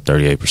over like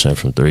 38%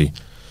 from 3,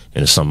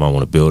 and it's something I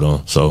want to build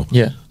on. So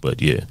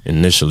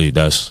initially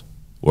that's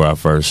where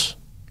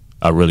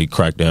I really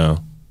cracked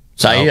down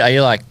So are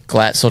you like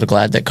sort of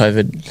glad that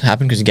COVID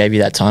happened because it gave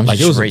you that time to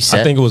just reset?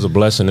 I think it was a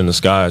blessing in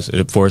disguise.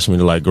 It forced me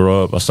to like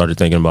grow up. I started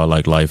thinking about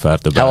like life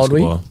after basketball. How old were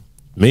you?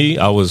 Me,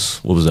 what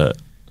was that?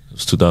 It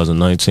was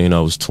 2019. I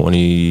was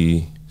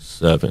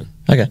 27.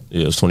 Okay.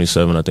 Yeah, it was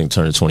 27. I think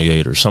turned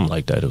 28 or something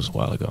like that. It was a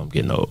while ago. I'm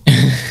getting old.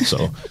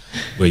 So,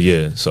 but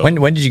yeah. So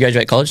when did you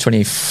graduate college?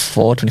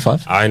 24,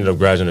 25? I ended up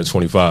graduating at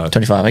 25.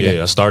 25. Okay.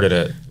 Yeah, I started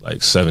at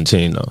like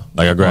 17 though.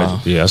 Like I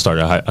graduated. Wow. Yeah,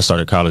 I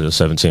started college at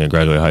 17 and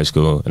graduated high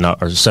school, and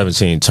or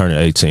 17 turning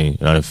 18,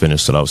 and I didn't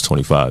finish till I was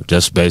 25.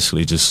 Just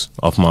basically just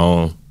off my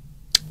own.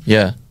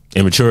 Yeah.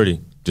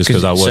 Immaturity, just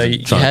because I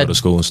wasn't trying to go to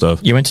school and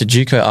stuff. You went to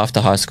JUCO after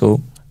high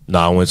school. No,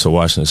 I went to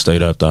Washington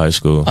State after high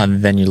school.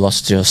 And then you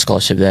lost your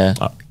scholarship there.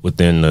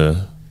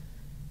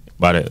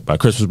 By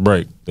Christmas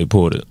break, they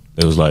pulled it.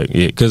 It was like,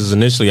 yeah, because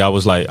initially I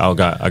was like, I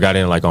got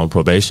in like on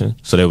probation,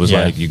 so they was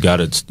like, you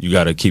gotta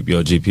keep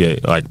your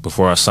GPA. Like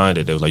before I signed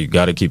it, they was like, you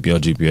gotta keep your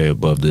GPA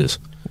above this.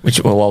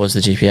 What was the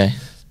GPA?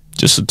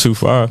 Just a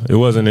 2.5. It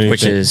wasn't anything.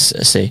 Which is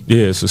a C.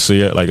 Yeah, it's a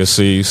C, like a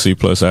C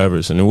plus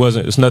average, and it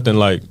wasn't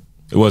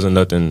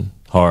nothing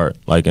hard.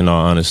 Like in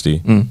all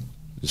honesty,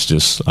 it's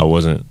just I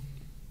wasn't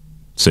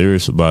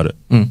serious about it.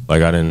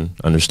 Like I didn't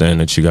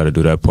understand that you got to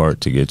do that part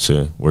to get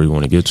to where you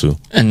want to get to.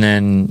 And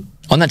then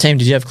on that team,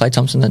 did you have Klay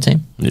Thompson on that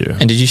team? Yeah.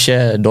 And did you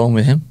share a dorm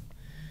with him?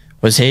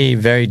 Was he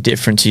very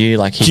different to you?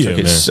 Like he took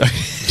it so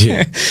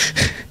yeah.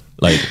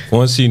 Like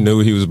once he knew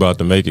he was about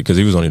to make it, because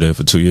he was only there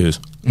for 2 years,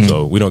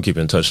 so we don't keep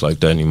in touch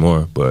like that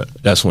anymore. But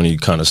that's when he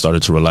kind of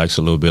started to relax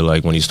a little bit,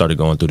 like when he started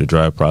going through the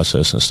draft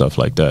process and stuff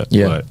like that.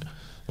 Yeah. But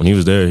when he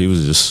was there, he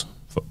was just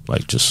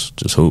like just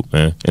hoop,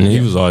 man. And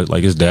he was always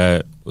like, his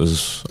dad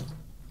was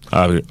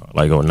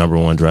like a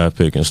 #1 draft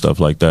pick and stuff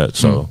like that.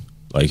 So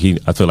like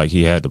I feel like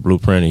he had the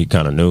blueprint and he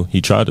kind of knew.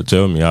 He tried to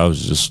tell me, I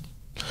was just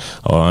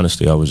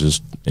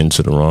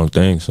into the wrong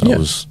things. I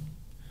was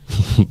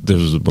there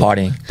was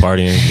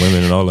partying,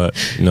 women and all that.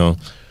 You know,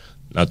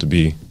 not to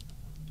be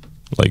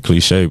like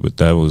cliche, but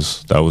that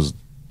was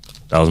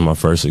my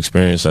first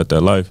experience at that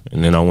life.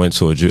 And then I went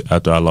to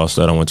after I lost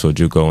that, I went to a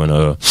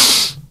JUCO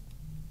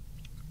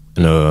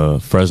in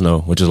Fresno,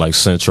 which is like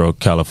Central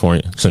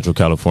California,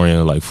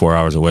 like 4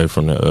 hours away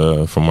from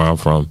where I'm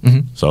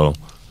from. So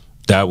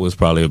that was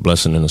probably a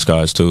blessing in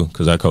disguise too,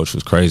 because that coach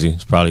was crazy.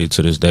 It's probably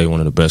to this day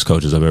one of the best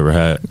coaches I've ever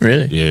had.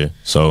 Really? Yeah.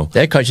 So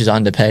their coach is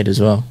underpaid as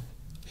well.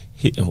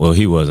 He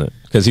wasn't,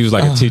 because he was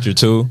like a teacher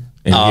too,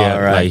 and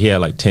he had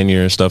like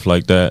tenure and stuff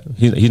like that.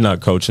 He's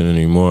not coaching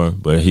anymore,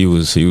 but he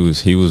was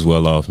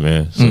well off,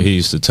 man. So he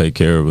used to take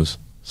care of us.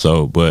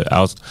 So, but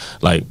I was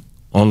like,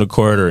 on the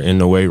court or in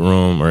the weight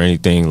room or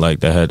anything like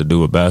that had to do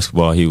with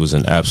basketball, he was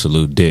an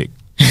absolute dick.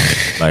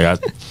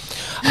 Like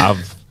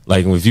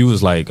like if you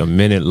was like a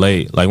minute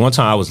late, like one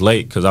time I was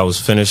late because I was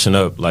finishing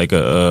up like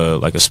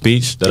a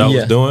speech that I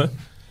was doing,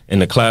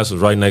 and the class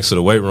was right next to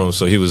the weight room,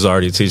 so he was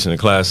already teaching the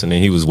class, and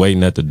then he was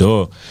waiting at the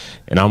door,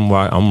 and I'm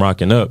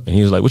rocking up, and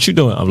he was like, "What you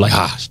doing?" I'm like,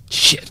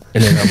 shit.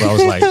 And then I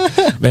was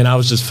like, man, I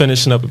was just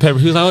finishing up a paper.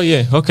 He was like, "Oh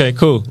yeah, okay,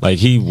 cool." Like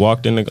he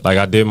walked in, like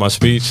I did my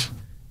speech.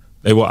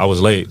 I was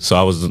late, so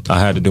I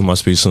had to do my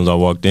speech as soon as I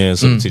walked in,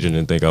 so the teacher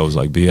didn't think I was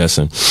like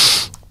BSing.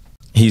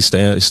 He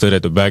stood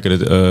at the back of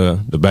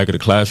the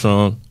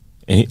classroom,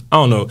 and I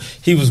don't know.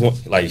 He was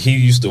like, he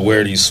used to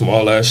wear these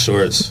small ass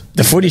shorts,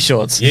 the footy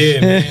shorts.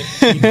 Yeah, man.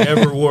 He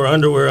never wore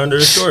underwear under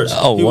his shorts.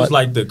 He was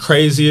like the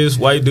craziest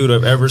white dude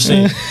I've ever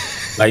seen.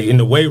 Like in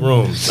the weight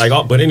room,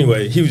 but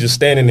anyway, he was just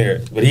standing there,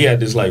 but he had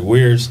this like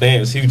weird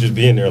stance. He would just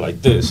be in there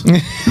like this,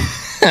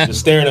 just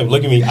staring at him,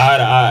 looking me eye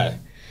to eye.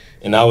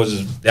 And I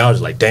was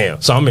like,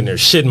 damn. So I'm in there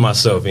shitting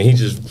myself, and he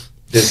had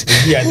this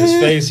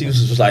face. He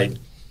was just like,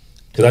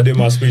 because I did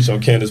my speech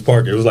on Candace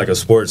Parker. It was like a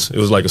sports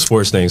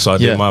thing. So I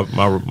did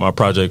my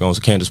project on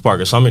Candace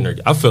Parker. So I'm in there.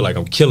 I feel like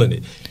I'm killing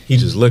it.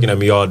 He's just looking at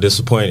me all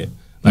disappointed.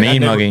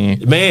 Like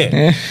mugging you. Man,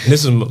 and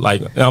this is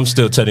like, I'm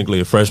still technically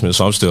a freshman,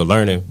 so I'm still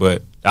learning.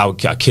 But I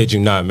kid you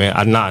not, man.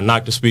 I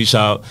knocked the speech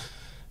out.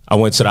 I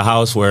went to the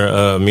house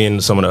where me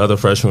and some of the other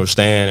freshmen were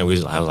staying,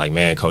 and I was like,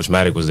 man, Coach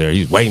Maddock was there.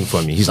 He was waiting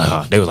for me. He's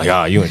like, they was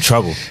like, you in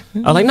trouble. I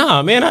was like,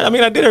 nah, man. I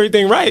mean, I did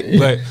everything right.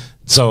 But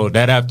so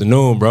that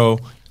afternoon, bro,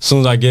 as soon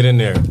as I get in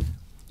there,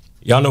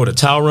 y'all know what a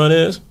towel run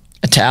is?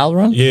 A towel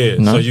run? Yeah.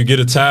 No. So you get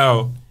a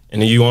towel,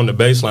 and then you on the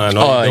baseline.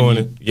 All you're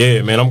doing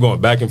yeah, man, I'm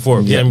going back and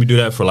forth. He had me do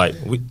that for in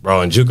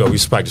JUCO, we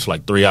used to practice for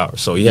like 3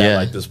 hours. So he had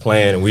like this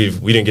plan, and we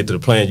didn't get to the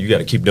plan. You got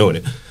to keep doing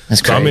it. That's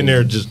crazy. So I'm in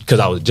there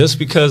just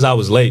because I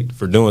was late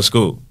for doing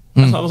school.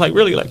 So I was like,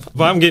 really, like,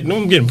 I'm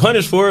getting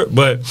punished for it.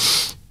 But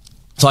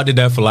so I did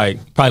that for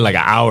probably like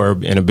an hour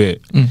and a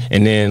bit.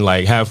 And then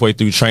like halfway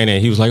through training,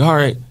 he was like, all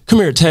right, come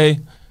here, Tay. I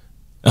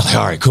was like,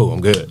 all right, cool,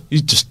 I'm good.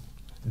 He just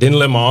didn't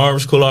let my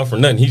arms cool off or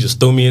nothing. He just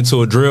threw me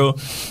into a drill.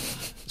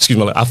 Excuse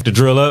me, like, I have to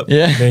drill up.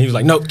 Yeah. And he was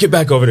like, no, get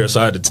back over there. So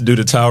I had to do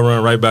the towel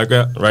run right back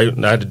out, right?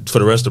 I had to, for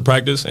the rest of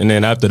practice. And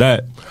then after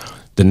that,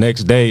 the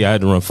next day, I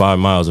had to run 5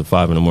 miles at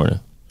 5 in the morning.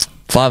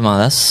 5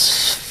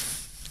 miles,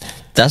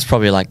 that's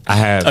probably like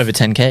over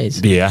 10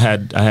 Ks. Yeah, I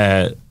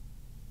had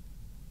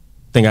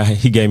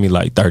he gave me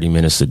like 30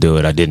 minutes to do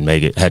it. I didn't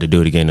make it. Had to do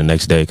it again the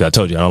next day because I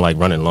told you I don't like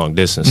running long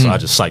distance, so I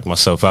just psyched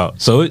myself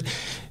out. So,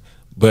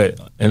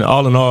 and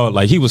all in all,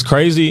 like he was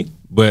crazy,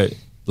 but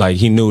like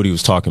he knew what he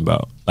was talking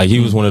about. Like he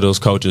was one of those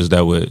coaches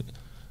that would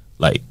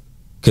like,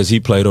 because he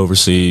played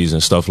overseas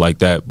and stuff like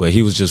that. But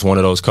he was just one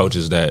of those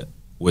coaches that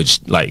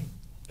which like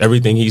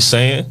everything he's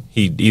saying,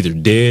 he either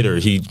did or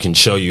he can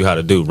show you how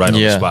to do right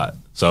on the spot.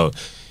 So,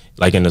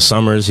 like in the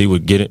summers, he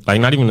would get it. Like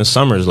not even the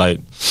summers,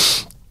 like.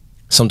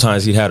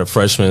 Sometimes he had a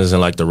freshmen and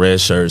like the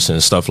red shirts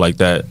and stuff like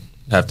that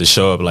have to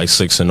show up at like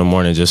 6 in the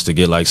morning just to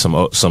get like some.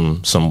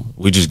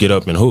 We just get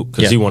up and hoop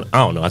because he want. I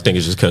don't know. I think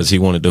it's just because he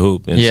wanted to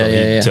hoop and so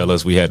he'd tell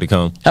us we had to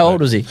come. How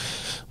old was he?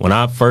 When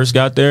I first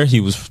got there,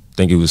 he was. I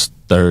think he was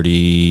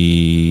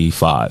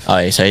 35.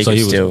 Oh, so he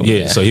was still.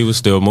 Yeah, so he was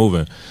still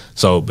moving.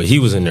 So, but he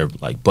was in there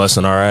like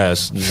busting our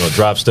ass.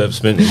 Drop step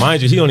spin.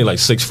 Mind you, he only like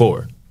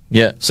 6'4".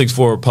 Yeah,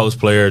 6'4" post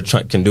player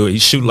can do it. He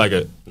shoot like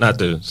a not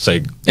to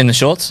say in the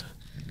shorts.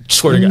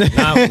 Swear to God,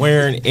 not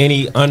wearing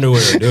any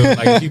underwear, dude.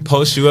 Like if he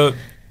posts you up,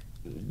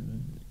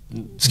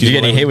 you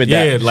getting hit with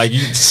that? Yeah, like you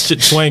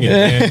swinging,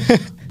 man.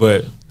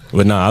 But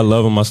nah, I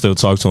love him. I still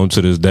talk to him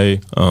to this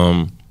day.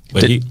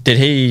 But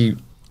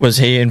was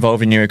he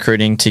involved in your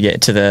recruiting to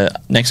get to the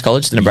next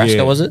college, to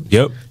Nebraska? Was it?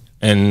 Yep.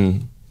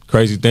 And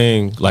crazy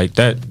thing, like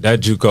that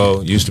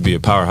JUCO used to be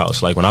a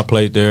powerhouse. Like when I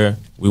played there,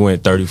 we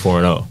went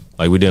 34-0.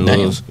 Like we didn't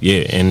lose.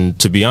 Yeah, and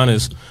to be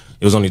honest.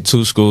 It was only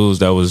 2 schools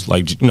that was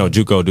like,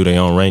 JUCO do their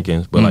own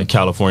rankings, but like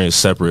California is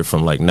separate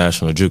from like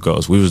national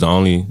JUCOs. We was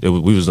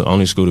the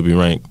only school to be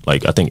ranked,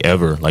 like I think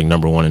ever, like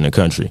 #1 in the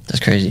country. That's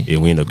crazy. Yeah,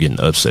 we ended up getting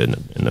upset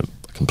in the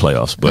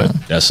playoffs, but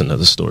that's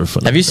another story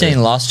for. Have you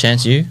seen Last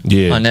Chance U?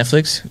 Yeah. On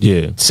Netflix?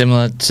 Yeah.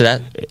 Similar to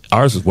that?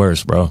 Ours was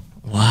worse, bro.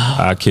 Wow.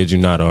 I kid you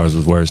not, ours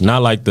was worse.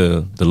 Not like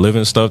the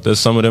living stuff that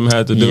some of them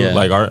had to do. Yeah.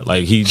 That's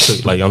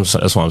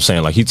what I'm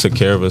saying. Like he took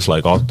care of us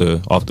like off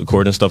the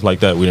court and stuff like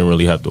that. We didn't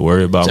really have to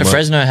worry about. So much.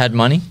 Fresno had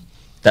money,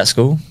 that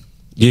school?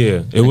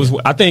 Yeah, it was.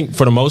 I think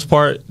for the most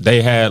part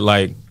they had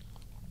like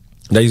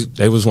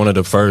they was one of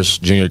the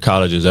first junior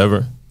colleges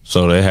ever.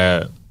 So they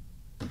had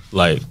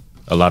like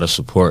a lot of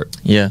support.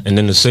 Yeah. And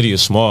then the city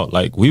is small.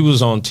 Like we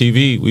was on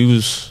TV.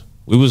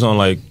 We was on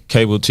like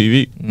cable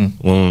TV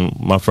when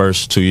my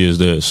first 2 years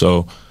there.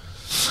 So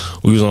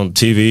we was on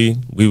TV.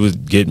 We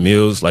would get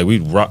meals. Like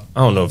we'd rock.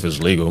 I don't know if it's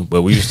legal,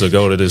 but we used to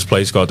go to this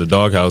place called the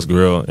Doghouse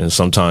Grill, and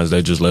sometimes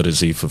they just let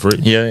us eat for free.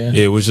 Yeah.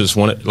 It was just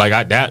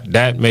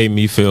that made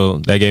me feel.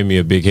 That gave me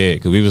a big head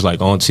because we was like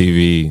on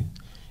TV.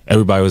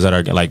 Everybody was at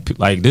our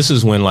like this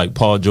is when like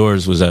Paul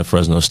George was at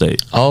Fresno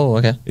State. Oh,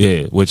 okay.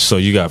 Yeah, so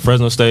you got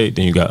Fresno State,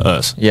 then you got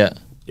us. Yeah.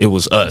 It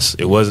was us.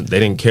 It wasn't. They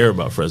didn't care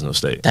about Fresno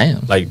State.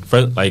 Damn. Like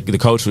the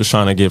coach was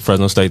trying to get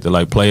Fresno State to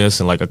like play us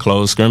in like a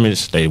closed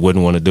scrimmage. They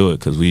wouldn't want to do it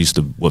because we used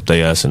to whoop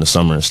their ass in the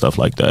summer and stuff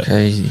like that.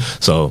 Crazy.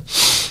 So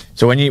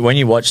when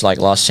you watch like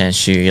Last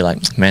Chance U, you're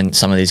like, man,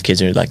 some of these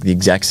kids are like the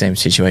exact same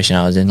situation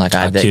I was in. Like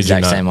I had the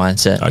exact same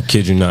mindset. I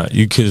kid you not.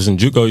 You kids in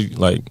JUCO,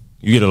 like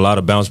you get a lot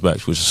of bounce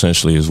backs, which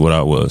essentially is what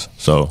I was.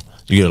 So.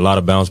 You get a lot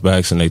of bounce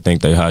backs and they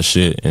think they hot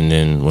shit, and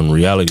then when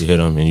reality hit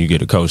them and you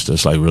get a coach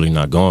that's like really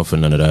not going for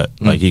none of that,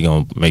 like he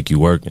gonna make you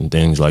work and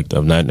things like that.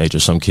 Of that nature,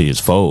 some kids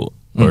fold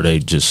or they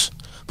just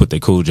put their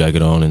cool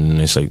jacket on and then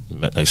they say,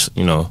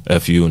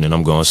 F you, and then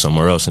I'm going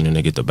somewhere else, and then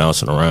they get to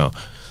bouncing around,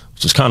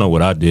 which is kind of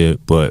what I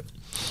did. But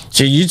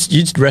so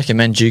you'd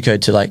recommend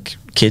JUCO to like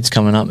kids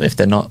coming up if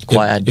they're not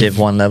quite at Div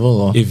 1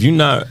 level, or if you're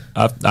not,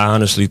 I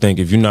honestly think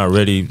if you're not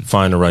ready,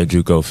 find the right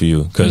JUCO for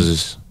you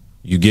because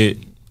you get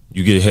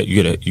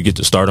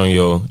to start on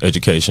your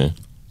education.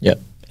 Yep.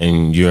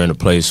 And you're in a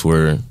place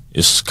where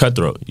it's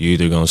cutthroat. You're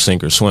either gonna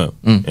sink or swim.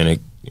 And I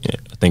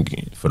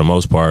think for the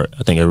most part,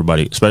 I think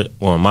everybody, especially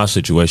in my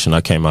situation,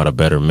 I came out a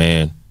better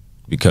man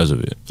because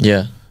of it.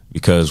 Yeah.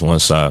 Because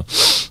once I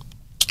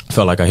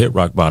felt like I hit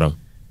rock bottom,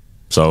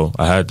 so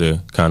I had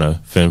to kind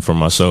of fend for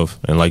myself.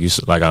 And like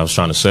I was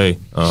trying to say,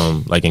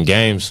 like in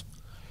games,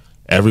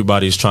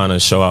 everybody's trying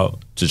to show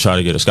out to try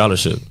to get a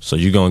scholarship. So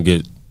you're gonna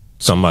get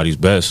somebody's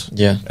best.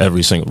 Yeah.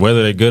 Every single,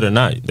 whether they're good or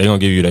not, they're gonna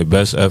give you their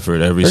best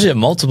effort every.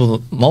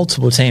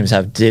 Multiple teams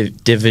have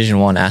Division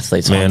 1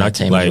 athletes on that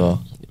team as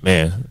well.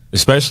 Man,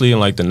 especially in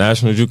like the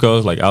national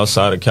JUCOs, like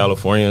outside of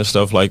California and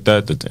stuff like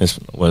that.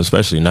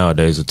 Especially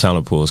nowadays, the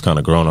talent pool has kind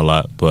of grown a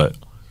lot, but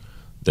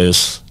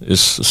there's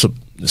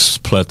it's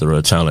plethora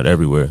of talent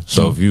everywhere.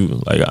 So if you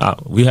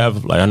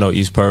I know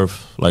East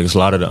Perth, like it's a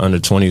lot of the under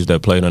 20s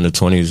that played under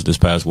 20s this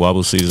past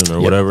wobble season or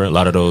whatever. A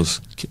lot of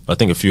those, I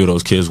think a few of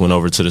those kids went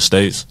over to the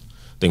States.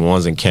 I think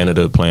one's in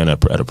Canada playing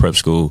at a prep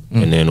school,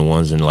 and then the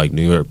ones in like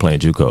New York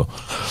playing JUCO.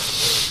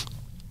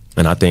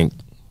 And I think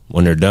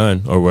when they're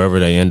done, or wherever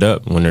they end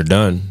up, when they're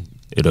done,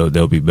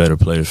 they'll be better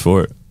players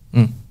for it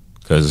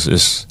because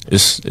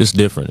it's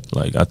different.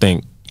 Like I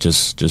think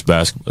just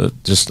basketball, I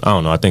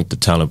don't know. I think the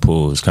talent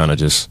pool is kind of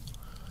just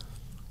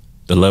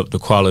the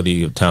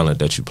quality of talent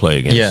that you play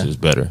against is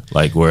better.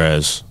 Like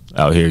whereas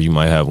out here you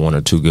might have one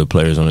or two good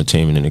players on the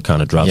team and then it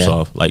kind of drops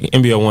off. Like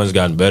NBA 1's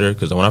gotten better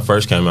because when I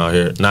first came out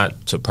here,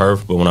 not to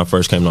Perth, but when I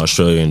first came to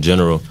Australia in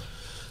general,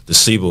 the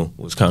Siebel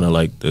was kind of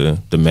like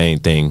the main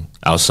thing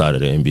outside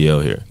of the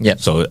NBL here. Yeah.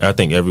 So I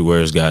think everywhere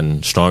has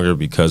gotten stronger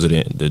because of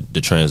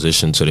the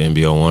transition to the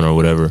NBL 1 or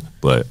whatever.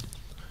 But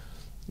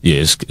yeah,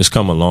 it's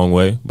come a long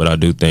way. But I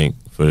do think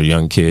for the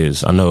young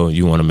kids, I know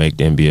you want to make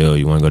the NBL,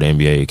 you want to go to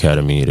NBA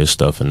Academy, this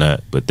stuff and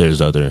that. But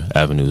there's other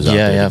avenues out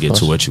there to get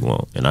to what you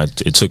want. And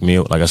it took me,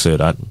 like I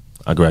said,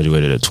 I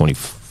graduated at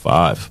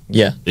 25.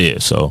 Yeah. Yeah.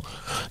 So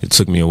it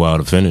took me a while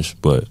to finish,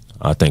 but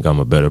I think I'm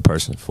a better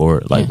person for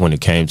it. Like when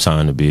it came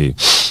time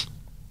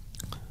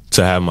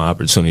to have my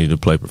opportunity to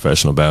play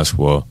professional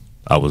basketball,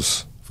 I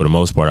was, for the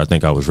most part, I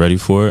think I was ready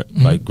for it.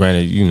 Like,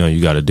 granted,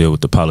 you got to deal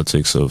with the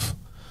politics of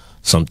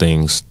some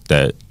things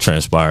that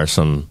transpire.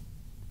 Some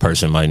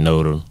person might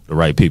know the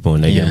right people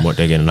and they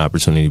get an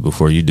opportunity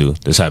before you do.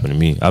 This happened to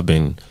me. I've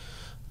been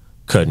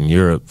cut in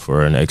Europe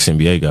for an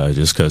ex-NBA guy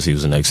just because he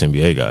was an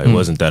ex-NBA guy. It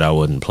wasn't that I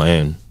wasn't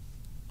playing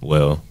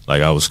well.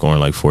 Like, I was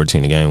scoring like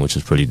 14 a game, which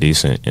is pretty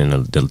decent in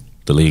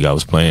the league I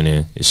was playing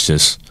in. It's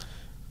just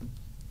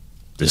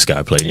this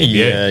guy played in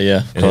the NBA.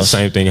 Yeah. And the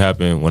same thing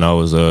happened when I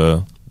was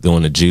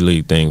doing the G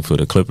League thing for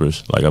the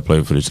Clippers. Like, I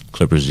played for the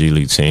Clippers G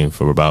League team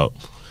for about,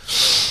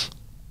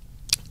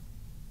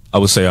 I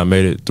would say I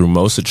made it through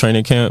most of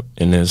training camp,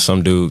 and then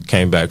some dude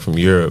came back from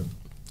Europe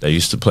that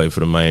used to play for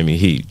the Miami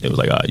Heat. It was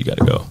like, you got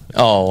to go.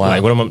 Oh, wow.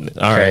 Like, what am I?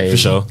 All right, for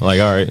sure.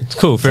 Like, all right, it's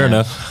cool, fair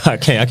enough. I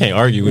can't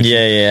argue with you.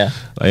 Yeah.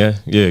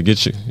 Like,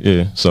 get you.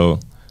 Yeah, so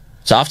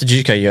after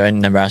JUCO, you're in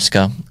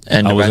Nebraska.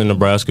 And I was in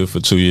Nebraska for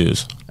 2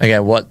 years. Okay,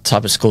 what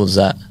type of school is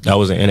that? That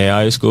was an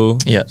NAIA school.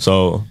 Yeah.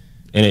 So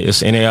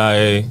it's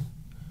NAIA,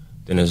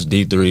 then it's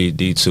D3,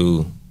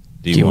 D2,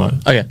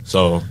 D1. Okay.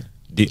 So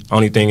the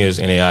only thing is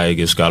NAIA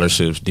gives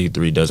scholarships,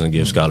 D3 doesn't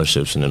give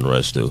scholarships, and then the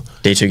rest do.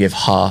 D2 give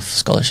half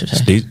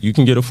scholarships. You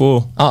can get a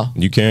full. Oh.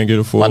 You can get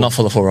a full. But not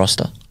for the full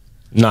roster.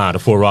 Nah, the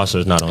full roster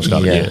is not on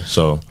scholarship. Yeah.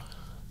 So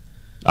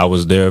I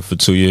was there for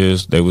 2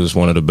 years. They was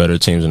one of the better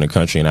teams in the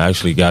country, and I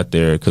actually got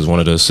there because one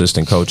of the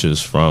assistant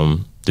coaches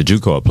from the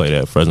JUCO I played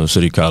at, Fresno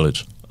City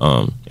College,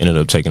 ended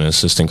up taking an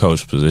assistant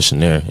coach position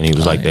there, and he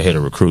was the head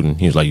of recruiting.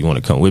 He was like, "You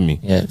want to come with me?"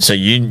 Yeah. So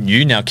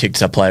you now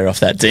kicked a player off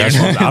that team.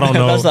 I don't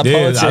know. That's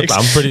politics.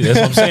 I'm pretty. That's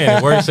what I'm saying.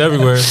 It works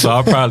everywhere. So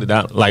I probably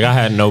not, I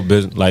had no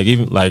business. Like,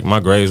 even like my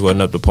grades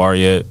wasn't up to par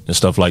yet and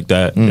stuff like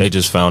that. They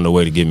just found a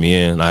way to get me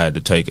in. I had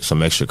to take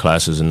some extra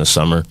classes in the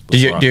summer. Do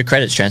your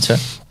credits transfer?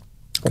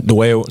 The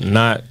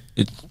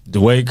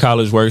way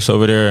college works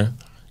over there,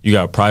 you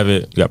got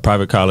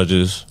private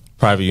colleges,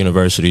 private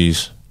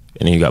universities,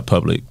 and then you got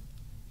public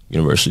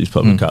universities,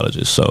 public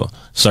colleges. So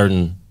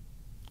certain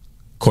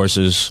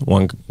courses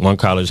one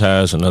college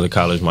has, another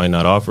college might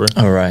not offer.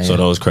 So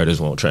those credits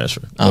won't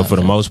transfer. But for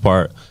the most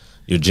part,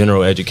 your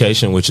general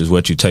education, which is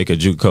what you take at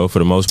JUCO for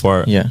the most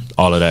part,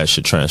 all of that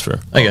should transfer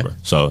over.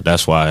 So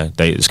that's why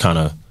it's kind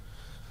of,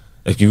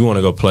 if you want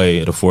to go play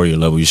at a 4-year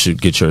level, you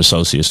should get your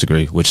associate's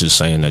degree, which is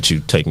saying that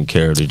you're taking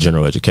care of the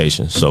general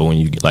education. So when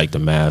you get like the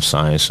math,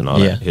 science, and all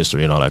that,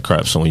 history and all that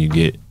crap, so when you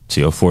get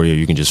to your 4-year,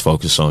 you can just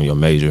focus on your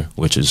major,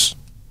 which is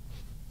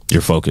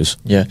your focus.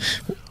 Yeah.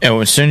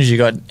 And as soon as you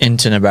got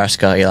into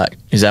Nebraska, you're like,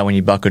 is that when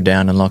you buckled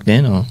down and locked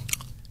in, or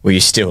were you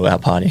still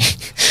out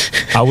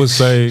partying? I would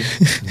say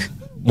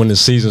when the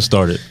season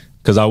started,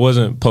 because I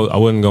wasn't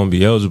going to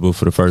be eligible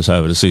for the first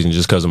half of the season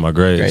just because of my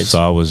grades. So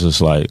I was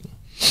just like,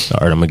 all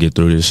right, I'm going to get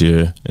through this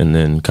year and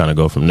then kind of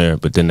go from there.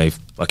 But then they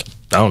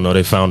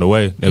found a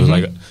way. They was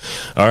like,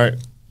 all right,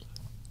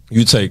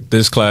 you take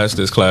this class,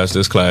 this class,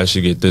 this class,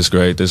 you get this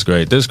grade, this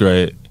grade, this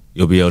grade,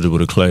 you'll be eligible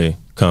to play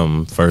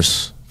come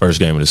first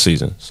game of the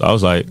season. So I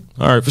was like,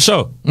 all right, for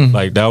sure.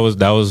 Like, that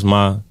was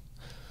my,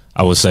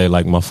 I would say,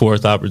 like, my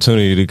fourth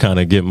opportunity to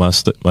kind of get my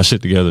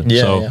shit together.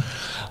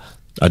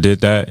 I did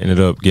that, ended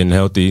up getting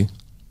healthy.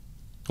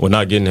 Well,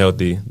 not getting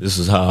healthy. This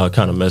is how I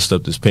kind of messed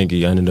up this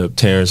pinky. I ended up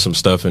tearing some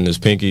stuff in this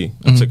pinky.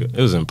 It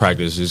was in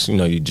practice. Just,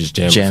 you just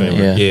jam your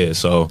finger. Yeah,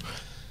 so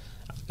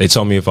they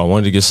told me if I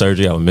wanted to get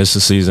surgery, I would miss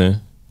the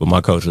season. But my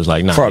coach was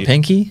like, nah. For a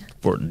pinky?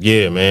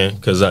 Yeah, man,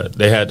 because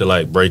they had to,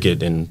 like, break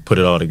it and put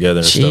it all together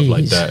and stuff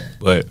like that.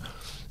 But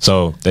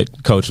so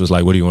that coach was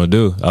like, what do you want to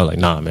do? I was like,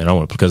 nah, man, I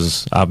want to,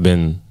 because I've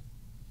been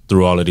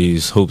through all of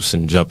these hoops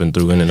and jumping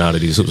through in and out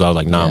of these hoops. I was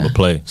like, nah, I'm going to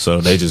play.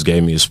 So they just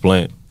gave me a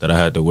splint that I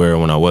had to wear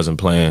when I wasn't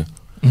playing.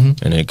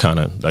 And it kind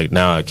of, like,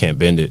 now I can't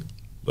bend it,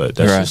 but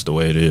that's just the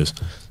way it is.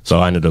 So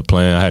I ended up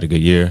playing. I had a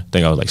good year. I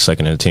think I was, like,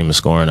 second in the team in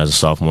scoring as a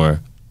sophomore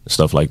and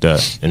stuff like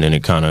that. And then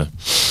it kind of,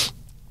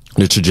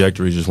 the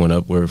trajectory just went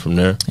upward from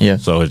there. Yeah.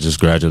 So it just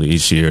gradually,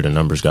 each year, the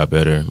numbers got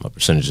better. My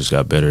percentages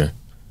got better.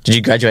 Did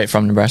you graduate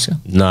from Nebraska?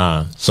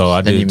 Nah. So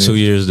I did 2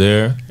 years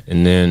there,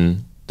 and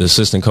then the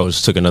assistant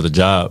coach took another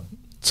job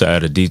to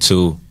add a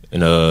D2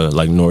 in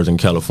like Northern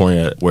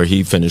California where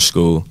he finished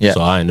school. Yeah. So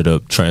I ended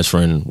up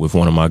transferring with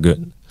one of my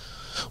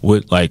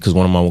because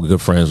one of my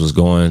good friends was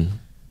going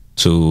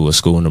to a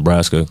school in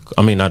Nebraska.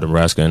 I mean, not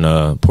Nebraska,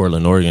 in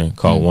Portland, Oregon,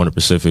 called Warner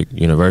Pacific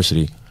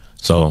University.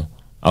 So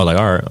I was like,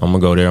 all right, I'm going to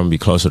go there. I'm going to be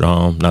closer to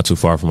home, not too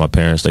far from my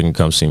parents. They can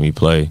come see me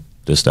play,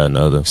 this, that, and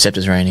the other. Except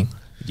it's raining.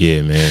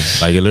 Yeah, man.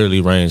 Like, it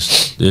literally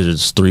rains.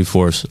 It's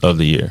 3/4 of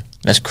the year.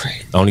 That's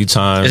crazy. Only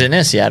time. Is it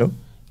near Seattle?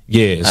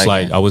 Yeah, it's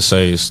like, I would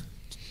say it's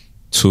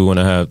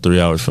 2.5, 3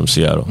 hours from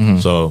Seattle.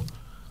 So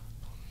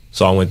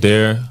I went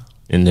there,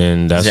 and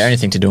then that's. Is there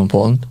anything to do in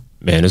Portland?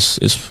 Man,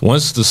 it's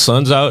once the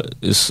sun's out,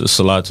 it's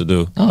a lot to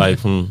do. Oh. Like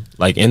from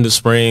like in the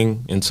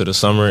spring into the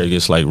summer, it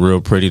gets like real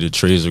pretty. The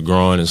trees are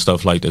growing and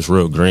stuff like that's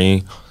real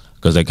green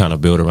because they kind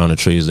of build around the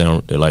trees.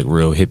 They're like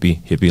real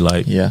hippie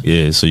like.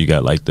 Yeah. So you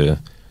got like the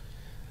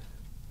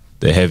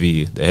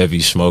heavy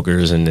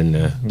smokers and then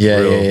the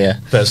real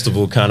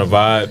festival kind of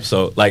vibe.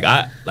 So like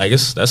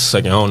that's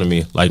second home to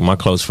me. Like my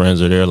close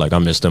friends are there. Like I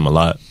miss them a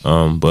lot.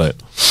 But.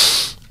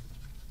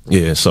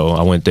 Yeah, so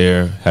I went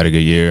there, had a good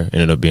year,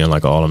 ended up being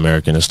like an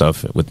All-American and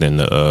stuff within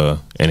the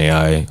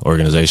NAI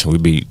organization. We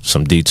beat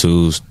some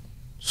D2s,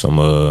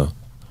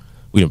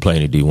 we didn't play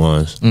any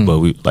D1s, but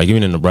we like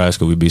even in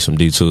Nebraska we beat some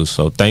D2s.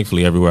 So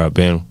thankfully everywhere I've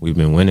been, we've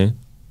been winning.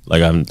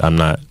 Like I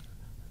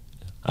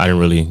didn't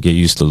really get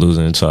used to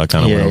losing until I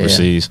kind of went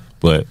overseas.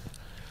 But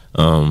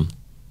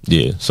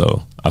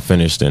so I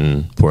finished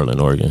in Portland,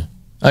 Oregon,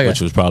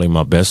 which was probably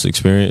my best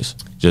experience,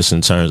 just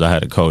in terms I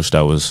had a coach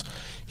that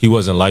he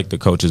wasn't like the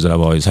coaches that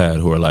I've always had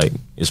who are like,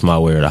 it's my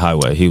way or the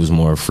highway. He was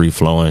more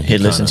free-flowing.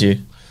 He'd listen to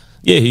you?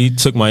 Yeah, he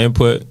took my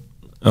input,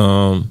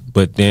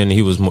 but then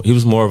he was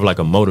more of like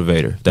a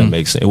motivator, if that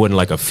makes sense. It wasn't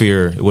like a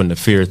fear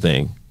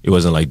thing. It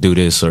wasn't like, do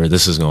this or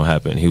this is going to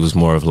happen. He was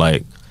more of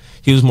like,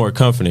 he was more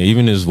confident.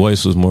 Even his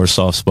voice was more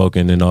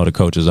soft-spoken than all the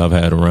coaches I've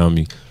had around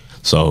me.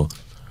 So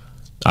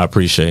I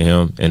appreciate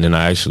him. And then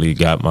I actually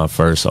got my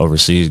first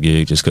overseas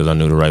gig just because I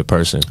knew the right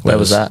person. Where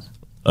was that?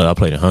 I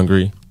played in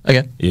Hungary.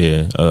 Okay.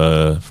 Yeah.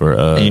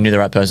 And you knew the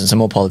right person. Some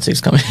more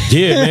politics coming.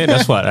 Yeah, man.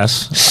 That's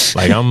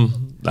like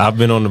I've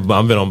been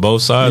on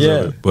both sides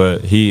of it.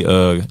 But he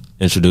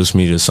introduced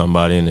me to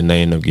somebody, and then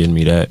they ended up getting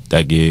me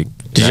that gig.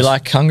 Did you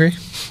like Hungary?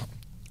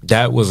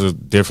 That was a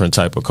different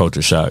type of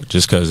culture shock,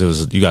 just because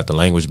you got the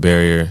language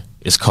barrier.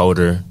 It's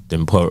colder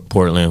than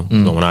Portland.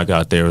 But when I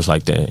got there, it was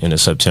like the end of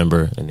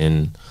September, and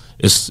then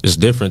it's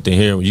different than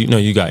here.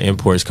 You got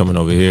imports coming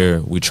over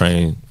here. We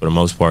train for the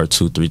most part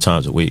 2-3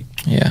 times a week.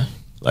 Yeah.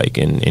 Like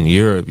in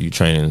Europe, you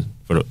training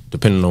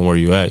depending on where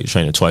you at, you're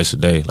training twice a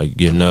day. Like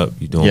getting up,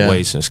 you're doing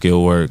weights and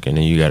skill work, and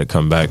then you got to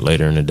come back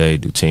later in the day,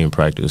 do team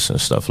practice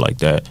and stuff like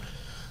that.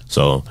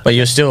 So, but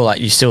you still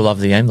love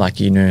the game,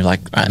 like you knew, like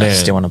I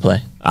still want to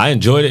play. I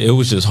enjoyed it. It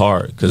was just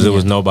hard because there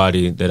was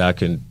nobody that I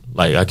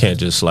can't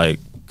just like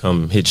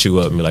come hit you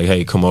up and be like,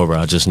 hey, come over.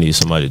 I just need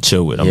somebody to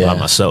chill with. I'm by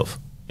myself,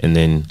 and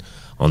then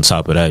on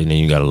top of that, and then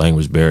you got a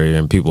language barrier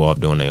and people off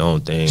doing their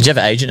own thing. Did you have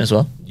an agent as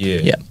well?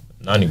 Yeah.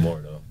 Not anymore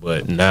though.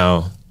 But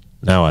now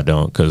I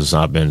don't, because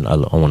I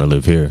want to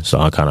live here, so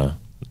I kind of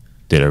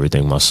did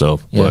everything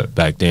myself. But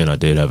back then I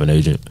did have an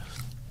agent.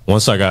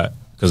 Once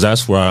because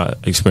that's where I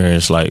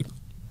experienced like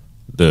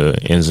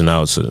the ins and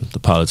outs of the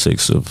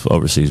politics of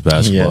overseas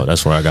basketball. Yeah.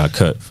 That's where I got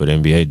cut for the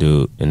NBA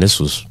dude, and this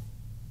was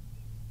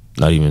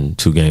not even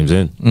 2 games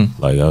in.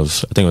 Like I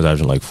think I was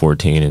averaging like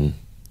 14 and.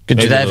 Do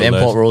they have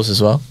import rules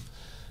as well?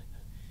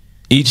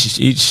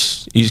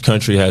 Each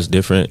country has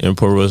different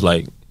import rules.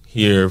 Like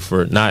here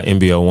for not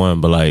NBL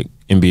 1, but like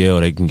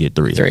NBL, they can get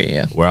 3. 3,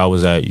 yeah. Where I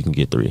was at, you can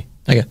get 3.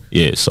 Okay.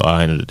 Yeah, so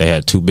they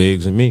had 2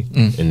 bigs and me,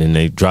 and then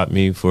they dropped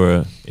me for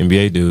an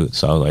NBA dude.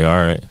 So I was like,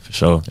 all right, for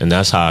sure. And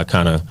that's how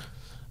I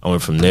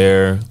went from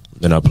there.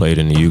 Then I played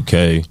in the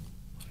UK,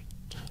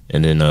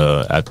 and then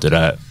after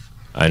that,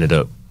 I ended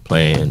up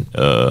playing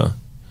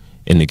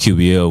in the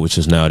QBL, which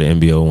is now the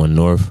NBL 1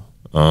 North.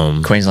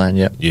 Queensland,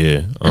 yep.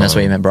 Yeah. And that's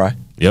where you met Bri?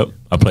 Yep.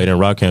 I played in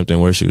Rockhampton,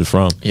 where she was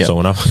from. Yep.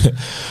 So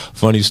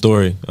funny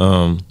story,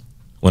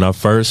 when I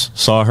first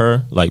saw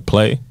her like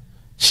play,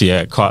 she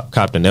had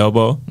copped an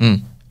elbow,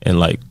 and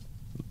like,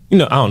 I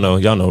don't know,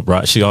 y'all know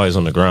Bri, she always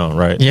on the ground,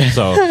 right? Yeah.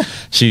 So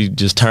she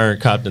just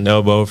copped an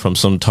elbow from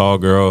some tall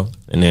girl,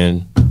 and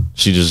then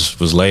she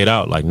just was laid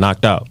out, like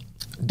knocked out.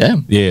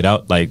 Damn. Yeah,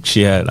 like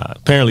she had,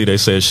 apparently they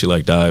said she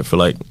like died for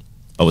like,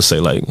 I would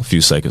say like a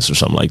few seconds or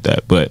something like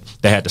that, but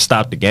they had to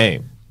stop the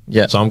game.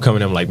 Yeah. So I'm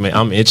coming in like, man,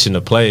 I'm itching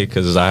to play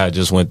because I had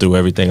just went through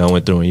everything I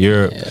went through in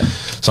Europe. Yeah.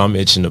 So I'm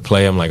itching to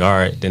play. I'm like, all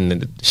right. Then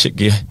the shit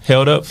get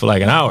held up for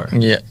like an hour.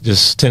 Yeah.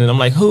 Just tending. I'm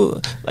like,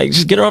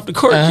 just get her off the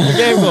court. Keep the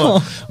game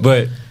going.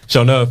 But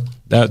sure enough,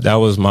 that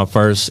was my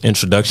first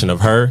introduction of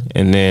her.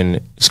 And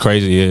then it's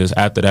crazy is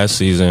after that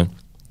season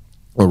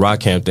with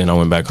Rockhampton, I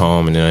went back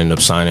home and then I ended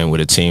up signing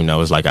with a team that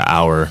was like an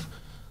hour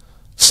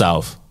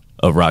south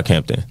of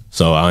Rockhampton.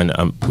 So I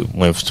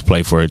went to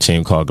play for a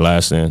team called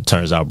Glaston.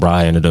 Turns out Bri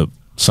ended up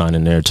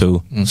signing there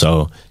too.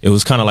 So it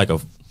was kind of like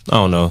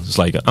it's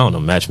like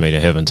match made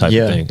in heaven type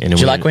of thing. And did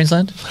you like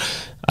Queensland?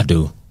 I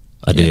do.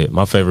 I did.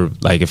 My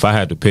favorite, like if I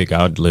had to pick,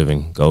 I would live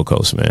in Gold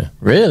Coast, man.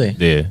 Really?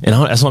 Yeah. And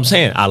that's what I'm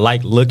saying. I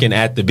like looking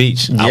at the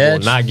beach. Yeah, I will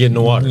not get in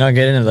the water. Not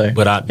get in it though.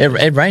 But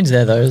it rains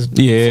there though.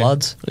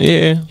 Floods.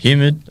 Yeah.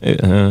 Humid.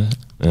 I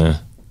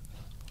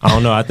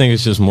don't know. I think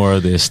it's just more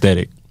of the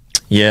aesthetic.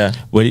 Yeah.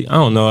 But I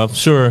don't know. I'm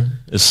sure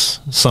it's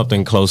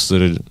something close to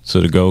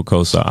the Gold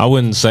Coast. I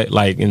wouldn't say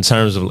like in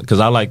terms of, because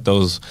I like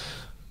those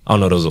I don't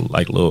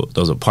know,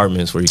 those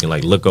apartments where you can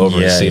like look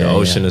over and see the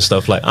ocean and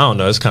stuff. Like, I don't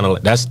know, it's kind of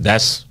like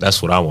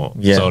that's what I want.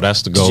 Yeah. So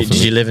that's the goal.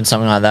 Did you live in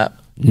something like that?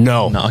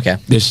 No. Okay.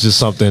 It's just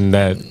something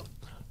that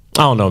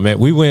I don't know, man.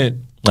 We went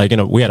like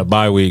we had a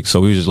bye week, so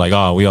we was just like,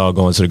 oh, we all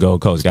going to the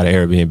Gold Coast, got an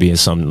Airbnb and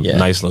some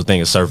nice little thing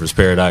in Surfers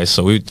Paradise.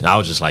 So I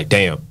was just like,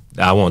 damn,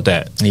 I want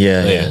that.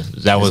 Yeah.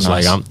 That was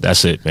nice. Like,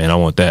 that's it, man. I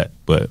want that.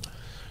 But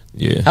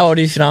yeah. How old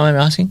are you, if you don't mind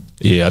me asking?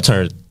 Yeah, I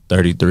turned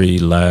 33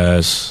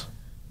 not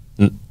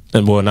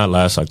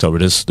last October,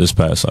 this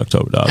past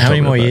October. How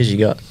many more years you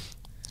got?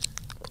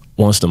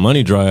 Once the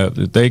money dry up,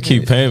 if they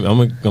keep paying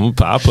me,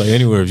 I'll play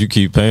anywhere if you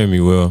keep paying me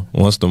well.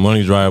 Once the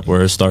money dry up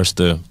where it starts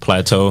to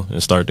plateau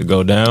and start to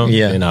go down,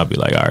 then I'll be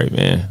like, all right,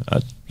 man.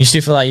 You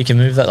still feel like you can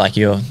move that, like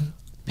your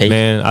peak?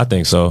 Man, I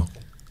think so.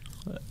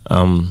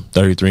 I'm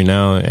 33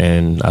 now,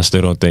 and I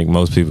still don't think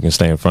most people can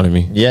stay in front of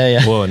me.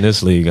 Yeah. Well, in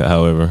this league,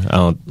 however,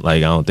 I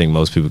don't think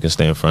most people can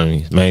stay in front of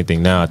me. Main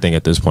thing now, I think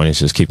at this point, is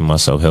just keeping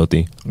myself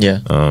healthy. Yeah.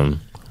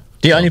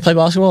 Do you only play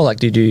basketball? Like,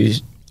 do you do?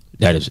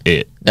 That is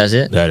it. That's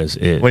it? That is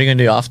it. What are you going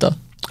to do after?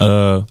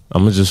 I'm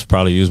going to just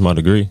probably use my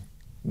degree.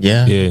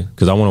 Yeah. Yeah,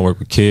 because I want to work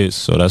with kids,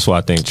 so that's why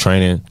I think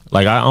training,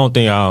 like, I don't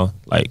think I'll,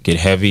 like, get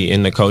heavy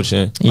in the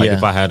coaching. Like,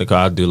 if I had to go,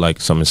 I'd do, like,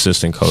 some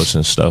assistant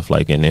coaching stuff,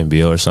 like, in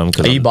NBL or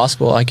something. Are you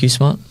basketball IQ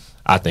smart?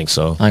 I think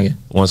so. Okay.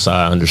 Once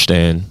I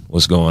understand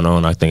what's going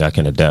on, I think I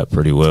can adapt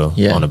pretty well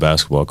on the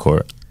basketball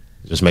court.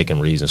 Just making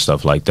reads and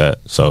stuff like that.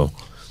 So,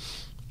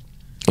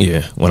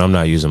 yeah, when I'm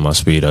not using my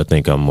speed, I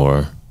think I'm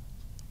more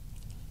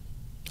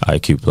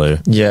IQ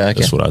player. Yeah, okay.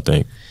 That's what I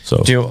think.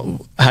 So,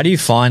 how do you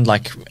find,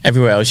 like,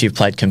 everywhere else you've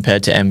played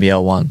compared to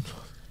NBL 1?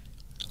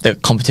 The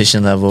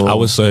competition level? I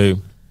would say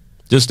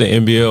just the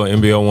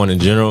NBL 1 in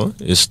general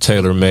is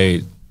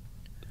tailor-made.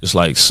 It's,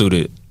 like,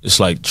 suited. It's,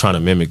 like, trying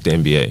to mimic the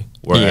NBA.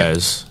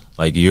 Whereas,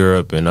 like,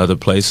 Europe and other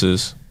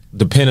places,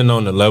 depending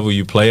on the level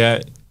you play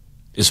at,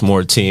 it's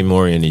more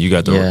team-oriented. You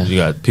got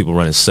people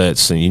running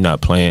sets, and you're not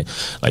playing.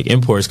 Like,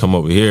 imports come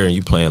over here, and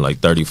you playing, like,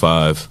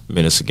 35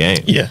 minutes a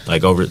game. Yeah.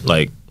 Like, over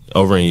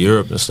in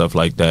Europe and stuff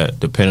like that,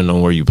 depending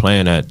on where you're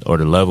playing at or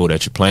the level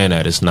that you're playing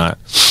at, it's not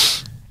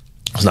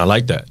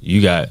like that.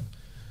 You got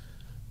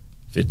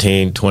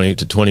 15, 20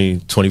 to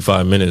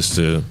 25 minutes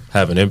to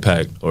have an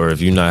impact, or if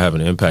you're not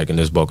having an impact in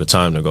this bulk of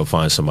time, to go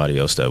find somebody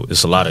else.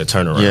 It's a lot of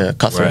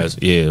turnaround.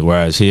 Yeah,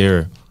 whereas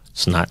here,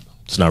 it's not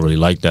really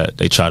like that.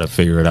 They try to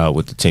figure it out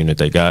with the team that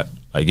they got.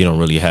 Like, you don't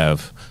really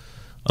have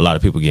a lot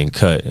of people getting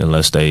cut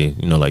unless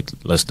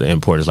unless the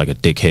import is like a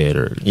dickhead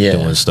or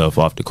doing stuff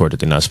off the court that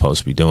they're not supposed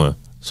to be doing.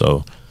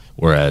 So,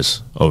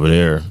 whereas over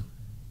there,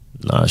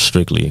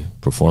 strictly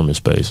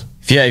performance based.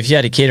 If you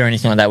had a kid or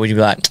anything like that, would you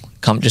be like,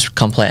 come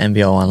play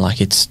NBL 1?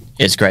 Like, it's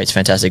great, it's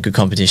fantastic, good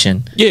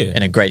competition. Yeah,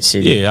 in a great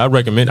city. Yeah, I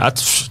recommend.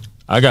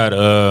 I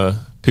got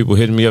people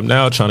hitting me up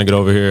now trying to get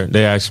over here.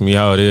 They ask me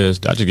how it is.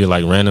 I just get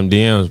like random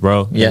DMs,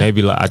 bro. Yeah, and they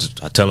be like,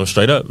 I tell them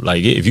straight up,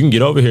 like, if you can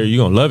get over here,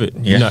 you're gonna love it.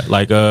 Yeah, not,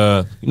 like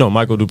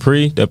Michael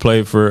Dupree that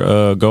played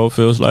for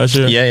Goldfields last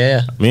year.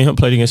 Yeah. Me and him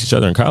played against each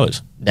other in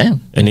college.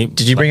 Damn. And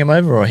did you bring him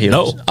over, or he?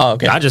 No. Oh,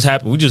 okay. We just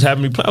happened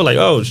to be playing. Like,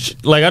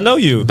 like, I know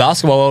you.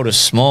 Basketball world is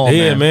small.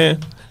 Yeah, man.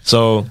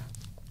 So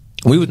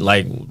we would,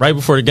 like, right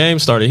before the game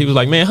started, he was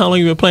like, man, how long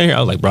you been playing here? I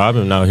was like, bro, I've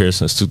been out here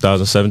since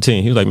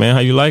 2017. He was like, man,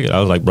 how you like it?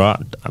 I was like, bro,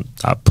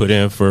 I put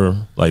in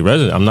for, like,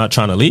 resident. I'm not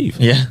trying to leave.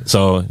 Yeah.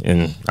 So,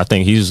 and I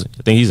think he's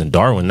in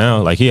Darwin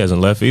now. Like, he hasn't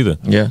left either.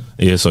 Yeah.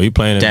 Yeah, so he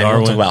playing in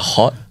Darwin. Talk about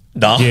hot.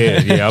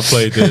 Yeah, I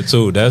played there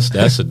too.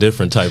 That's a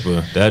different type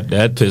of,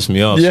 that pissed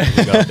me off. Yeah.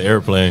 We got the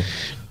airplane.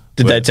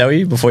 Did they tell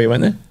you before you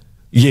went there?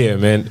 Yeah,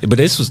 man. But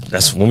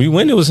that's when we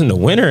went, it was in the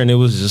winter, and it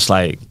was just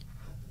like,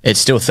 it's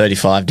still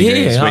 35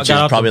 degrees, which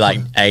is probably like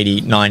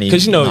 80, 90.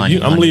 Because,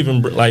 I'm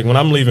leaving, like,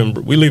 when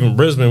we leaving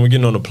Brisbane, we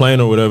getting on the plane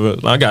or whatever,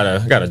 I got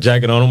a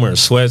jacket on, I'm wearing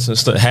sweats and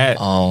stuff,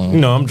 hat.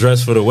 I'm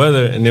dressed for the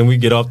weather, and then we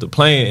get off the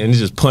plane, and it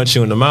just punch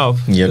you in the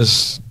mouth. Yep.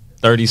 It's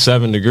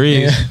 37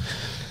 degrees. Yeah.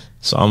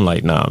 So I'm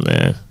like, nah,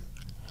 man.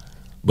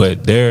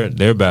 But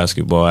their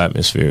basketball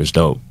atmosphere is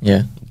dope.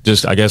 Yeah.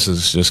 I guess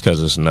it's just because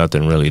there's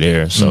nothing really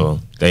there. So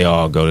they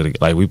all go to,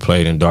 like, we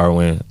played in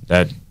Darwin.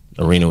 That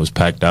arena was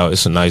packed out.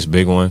 It's a nice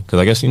big one because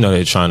I guess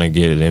they're trying to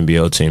get an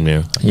NBL team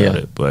there. I got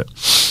it, but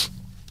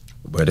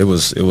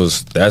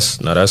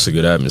that's a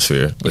good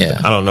atmosphere.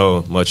 But I don't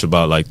know much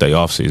about, like, the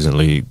off-season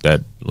league,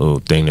 that little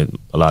thing that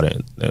a lot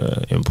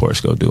of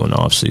imports go do in the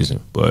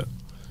off-season. But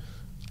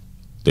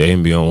the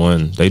NBL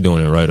 1, they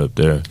doing it right up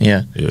there.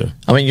 Yeah.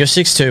 I mean, you're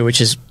 6'2", which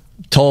is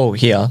tall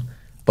here,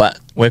 but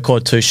we're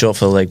called Too Short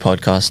for the League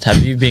podcast.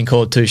 Have you been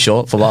called too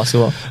short for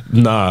basketball?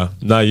 Nah,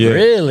 not yet.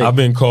 Really? I've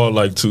been called,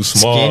 like, too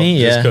small. Skinny,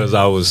 just because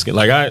I was,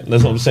 like,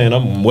 that's what I'm saying.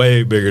 I'm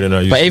way bigger than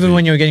I used to be. But even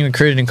when you were getting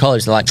recruited in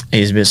college, they're like,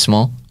 he's a bit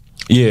small.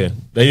 Yeah.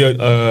 They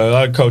a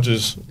lot of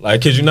coaches, like,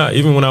 kid you not,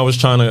 even when I was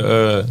trying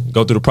to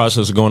go through the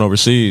process of going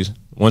overseas,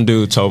 one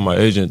dude told my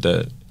agent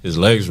that his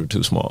legs were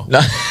too small.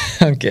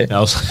 Okay. And I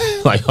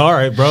was like, all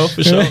right, bro,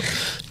 for sure.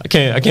 I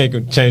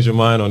can't change your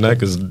mind on that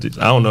because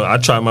I don't know. I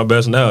try my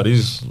best now.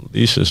 These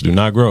shits do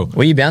not grow.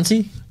 Were you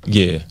bouncy?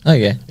 Yeah.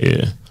 Okay.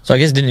 Yeah. So I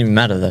guess it didn't even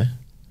matter though.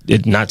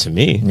 Not to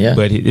me,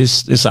 but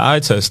it's an eye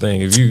test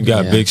thing. If you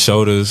got big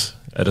shoulders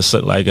at a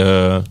like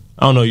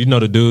I don't know, you know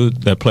the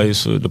dude that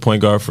plays for the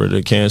point guard for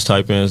the Cairns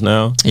Taipans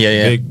now.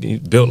 Big, he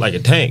built like a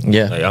tank.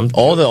 Like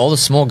all the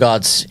small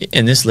guards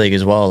in this league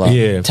as well.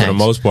 For the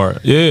most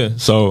part.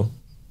 So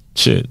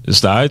shit,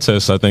 it's the eye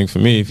test. I think for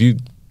me, if you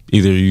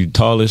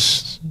tall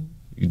as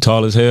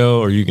hell,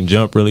 or you can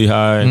jump really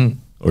high,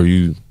 or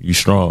you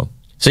strong.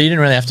 So you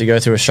didn't really have to go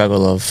through a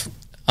struggle of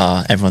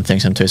everyone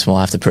thinks I'm too small,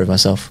 I have to prove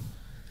myself.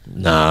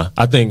 Nah,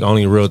 I think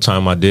only real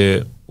time I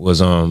did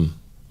was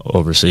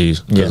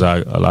overseas, because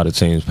a lot of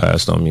teams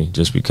passed on me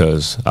just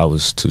because I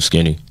was too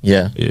skinny.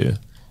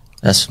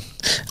 That's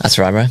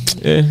right, bro.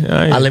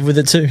 I live with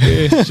it too.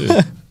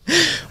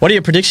 What are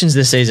your predictions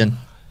this season?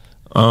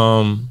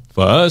 For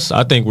us,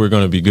 I think we're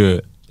going to be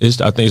good.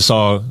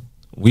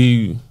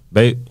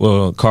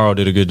 Carl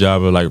did a good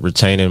job of like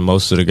retaining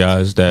most of the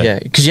guys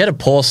that. Because you had a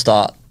poor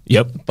start.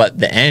 But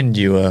the end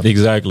you were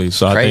exactly.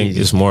 So crazy. I think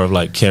it's more of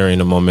like carrying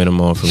the momentum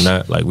on from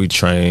that. Like we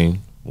train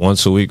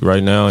once a week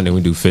right now, and then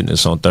we do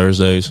fitness on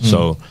Thursdays.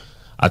 So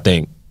I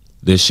think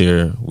this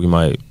year we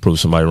might prove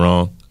somebody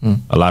wrong,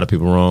 a lot of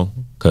people wrong,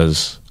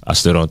 because I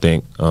still don't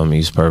think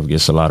East Perth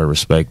gets a lot of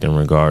respect in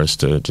regards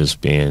to just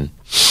being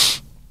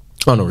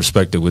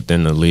respected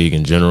within the league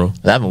in general.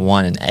 They haven't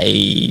won in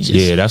ages.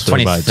 Yeah, that's what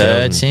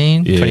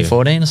 2013,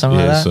 2014 or something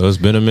like that. So it's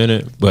been a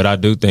minute, but I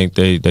do think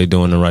they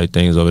doing the right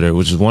things over there,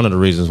 which is one of the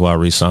reasons why I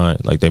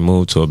re-signed. Like they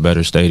moved to a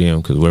better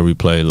stadium, because where we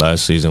played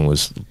last season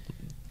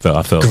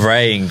I felt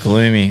gray and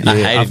gloomy.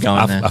 I hated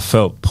going there. I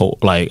felt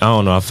I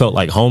don't know. I felt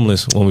like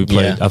homeless when we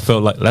played. I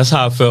felt like that's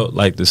how I felt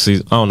like the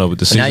season. I don't know, but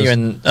the season. Now you're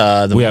in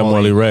we had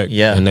Morley Rec,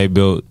 and they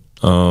built.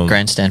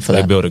 Grandstand for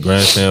that. They built a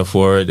grandstand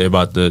for it. They're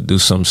about to do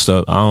some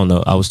stuff. I don't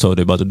know. I was told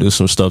they're about to do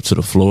some stuff to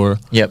the floor.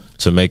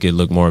 To make it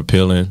look more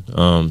appealing.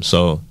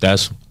 So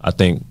I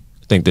think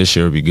this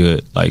year will be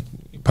good. Like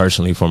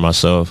personally for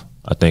myself,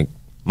 I think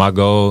my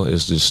goal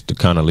is just to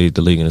kind of lead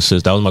the league in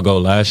assists. That was my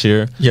goal last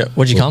year.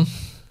 What'd you come?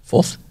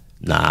 4th?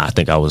 Nah, I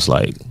think I was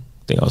like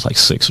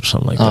 6 or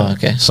something like that.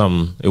 Okay.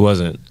 It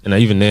wasn't. And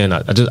even then,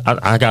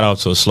 I got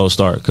off to a slow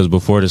start, because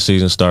before the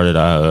season started,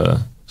 I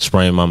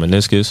sprained my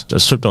meniscus.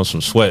 Just tripped on some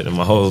sweat, and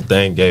my whole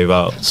thing gave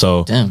out.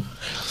 So, damn.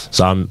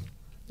 So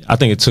I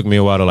think it took me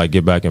a while to like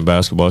get back in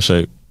basketball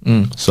shape.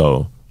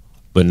 So,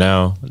 but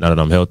now that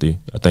I'm healthy,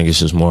 I think it's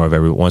just more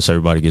of once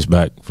everybody gets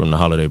back from the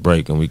holiday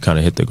break and we kind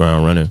of hit the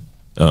ground running,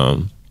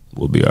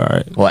 we'll be all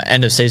right. Well,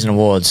 end of season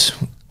awards,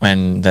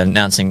 when they're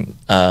announcing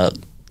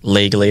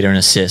league leader in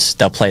assists,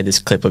 they'll play this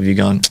clip of you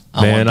going,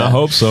 I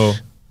hope so,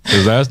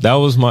 because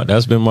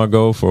that's been my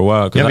goal for a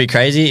while. It'd be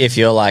crazy if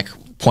you're like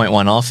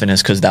 0.1 off, and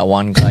it's because that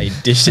one guy you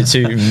dished it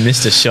to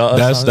missed a shot.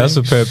 That's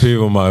a pet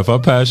peeve of mine. If I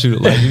pass you,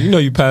 like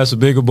you pass a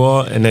bigger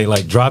ball and they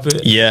like drop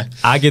it,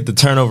 I get the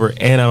turnover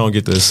and I don't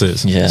get the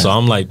assist. So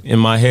I'm like, in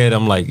my head,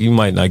 I'm like, you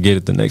might not get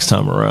it the next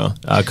time around.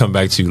 I'll come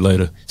back to you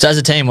later. So as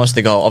a team, what's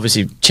the goal?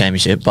 Obviously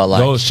championship, but like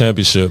goal is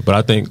championship. But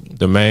I think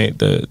the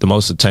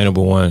most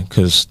attainable one,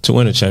 because to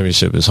win a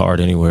championship is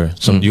hard anywhere.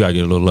 So you gotta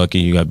get a little lucky.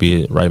 You gotta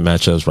be at right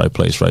matchups, right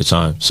place, right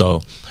time.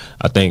 So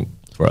I think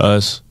for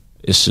us,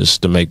 it's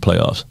just to make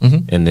playoffs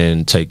and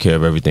then take care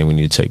of everything we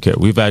need to take care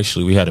of. We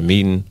had a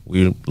meeting.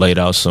 We laid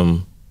out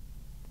a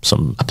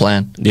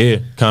plan.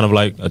 Kind of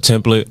like a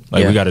template.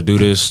 Like we got to do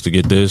this to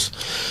get this,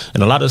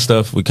 and a lot of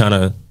stuff we kind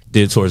of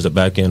did towards the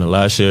back end of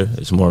last year.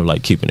 It's more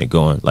like keeping it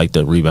going, like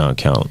the rebound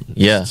count,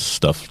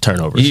 stuff,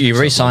 turnovers. You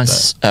re-signed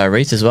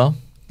Reith as well.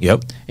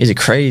 Yep, he's a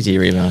crazy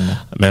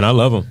rebounder. Man, I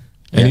love him.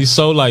 And he's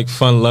so like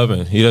fun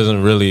loving. He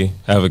doesn't really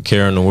have a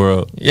care in the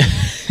world.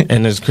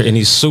 And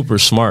he's super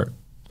smart.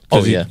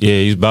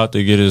 He's about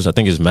to get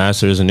his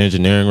master's in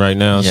engineering right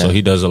now, so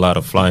he does a lot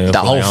of flying. The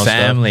whole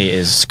family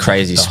is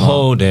crazy smart. The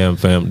whole damn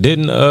family.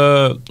 Didn't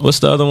what's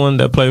the other one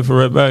that played for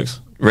Redbacks?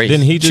 Reith.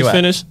 Didn't he just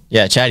finish?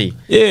 Yeah, Chatty.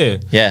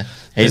 Yeah.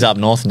 He's up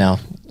north now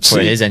for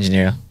his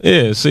engineer.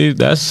 Yeah, see,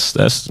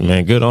 that's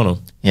man, good on him.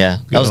 Yeah,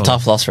 that was a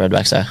tough loss for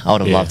Redbacks though. I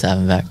would have loved to have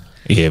him back.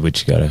 Yeah,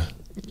 but you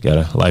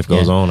gotta life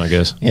goes on, I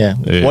guess. Yeah.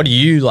 What are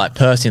you like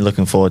personally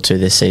looking forward to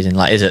this season?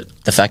 Like, is it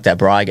the fact that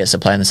Bri gets to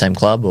play in the same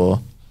club,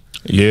 or?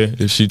 Yeah,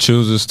 if she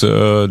chooses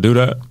to do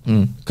that,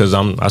 because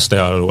I stay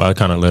out of the way. I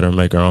kind of let her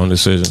make her own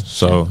decision.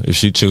 So if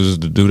she chooses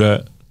to do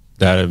that,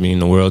 that'd mean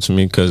the world to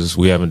me, because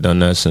we haven't done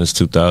that since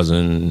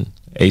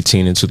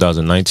 2018 and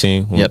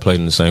 2019 when we played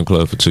in the same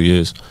club for 2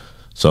 years.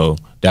 So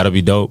that'll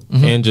be dope.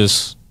 And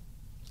just,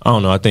 I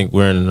don't know, I think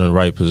we're in the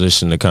right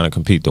position to kind of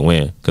compete to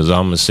win, because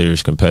I'm a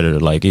serious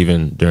competitor. Like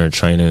even during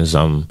trainings,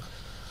 I'm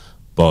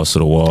balls to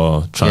the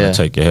wall, trying to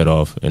take your head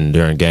off. And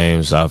during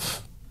games,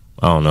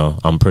 I don't know,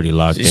 I'm pretty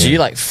locked in. So you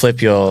like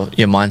flip your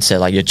mindset,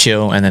 like you're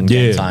chill, and then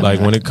game time, like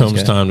when it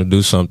comes time to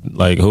do something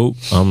like hoop,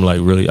 I'm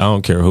like really, I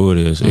don't care who it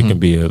is. It can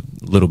be a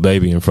little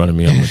baby in front of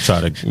me. I'm gonna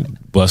try to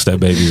bust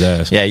that baby's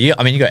ass. Yeah, you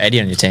got Eddie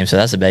on your team, so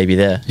that's a baby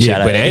there.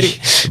 Yeah, but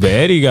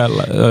Eddie got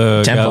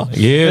temper.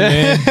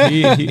 Man.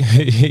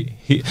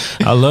 He,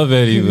 I love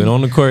Eddie, but on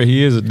the court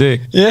he is a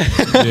dick.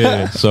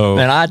 Yeah. So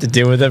man, I had to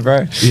deal with it,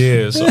 bro.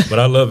 Yeah, but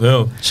I love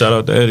him. Shout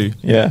out to Eddie.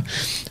 Yeah.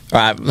 All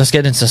right, let's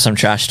get into some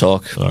trash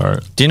talk. All right.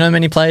 Do you know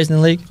many players in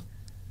the league?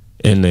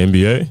 In the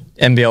NBA?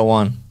 NBL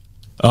 1.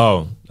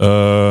 Oh,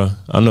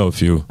 I know a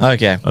few.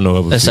 Okay. I know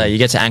of a Let's few. say you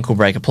get to ankle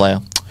break a player.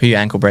 Who you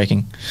ankle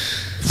breaking?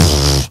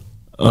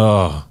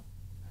 I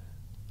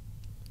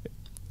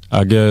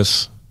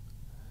guess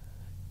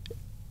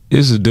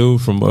it's a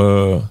dude from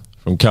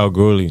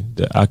Kalgoorlie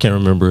that I can't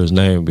remember his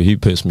name, but he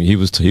pissed me. He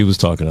was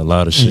talking a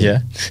lot of shit. Yeah.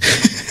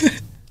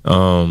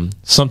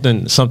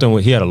 Something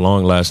with, he had a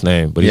long last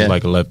name, but he's Yeah.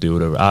 like a lefty or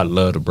whatever. I'd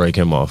love to break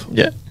him off.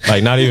 Yeah.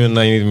 Like not even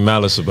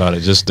malice about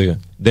it. Just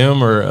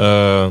them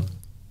or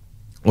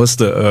what's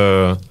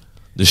the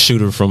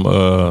shooter from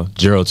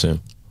Geraldton?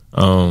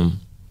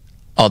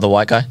 Oh, the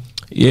white guy?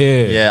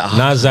 Yeah. Yeah.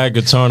 Not Zach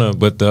Gatana,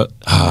 but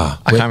I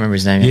can't remember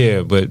his name.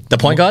 Yeah, but The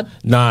point guard?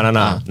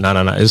 No.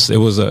 He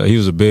was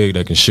a big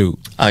that can shoot.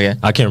 Okay.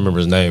 I can't remember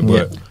his name,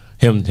 but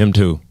him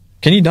too.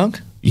 Can you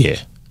dunk? Yeah.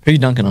 Who you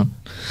dunking on?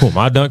 Who am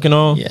I dunking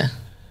on? Yeah.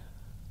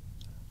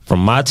 From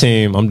my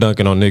team, I'm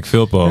dunking on Nick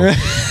Philpo.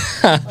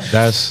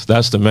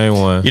 That's the main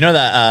one. You know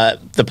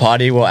that the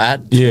party we're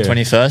at, Yeah.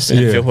 21st, and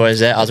Yeah. Phil was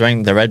there. I was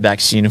wearing the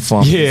Redbacks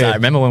uniform. Yeah. I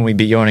remember when we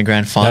beat you in a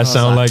grand final. That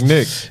sound like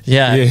Nick.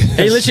 Yeah.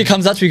 He literally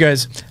comes up to me and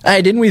goes,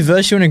 "Hey, didn't we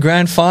verse you in a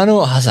grand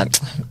final?" I was like,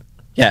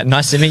 "Yeah,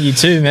 nice to meet you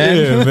too, man."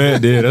 Yeah,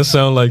 man. Yeah, that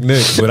sound like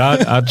Nick. But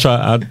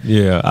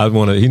I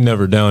want to. He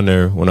never down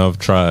there when I've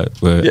tried,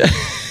 but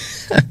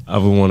I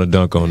would want to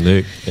dunk on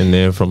Nick. And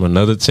then from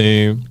another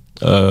team,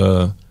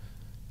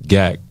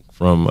 Gak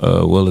from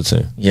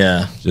Willerton.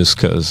 Yeah. Just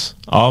because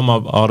all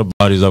the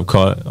bodies I've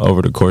caught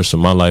over the course of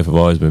my life have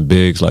always been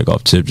bigs, like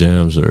off tip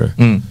jams or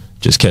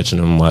just catching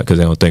them because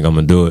they don't think I'm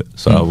gonna do it.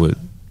 So I would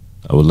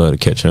love to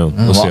catch him.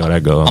 We'll see how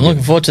that goes. I'm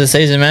looking forward to the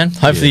season, man.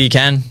 Hopefully you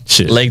can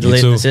lead the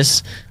lead in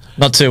assists.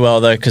 Not too well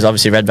though, because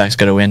obviously Redback's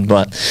got to win.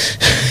 But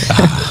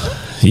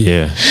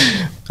yeah,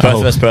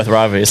 Perth versus Perth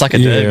rivalry. It's like a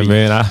derby. Yeah,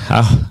 man.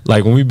 I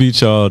like when we beat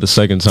y'all the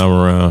second time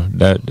around.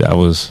 That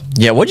was.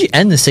 Yeah. What'd you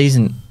end the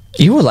season?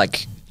 You were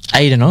like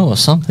 8-0 or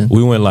something.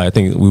 We went I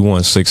think we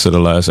won 6 of the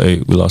last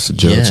 8. We lost to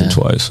Geraldton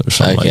twice or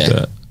something like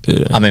that.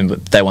 Yeah. I mean,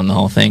 but they won the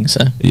whole thing,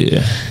 so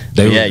yeah.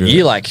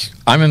 You I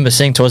remember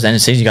seeing towards the end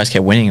of the season, you guys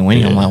kept winning and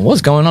winning. I'm like,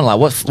 what's going on? Like,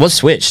 what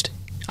switched?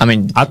 I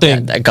mean, I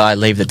think that guy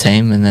leave the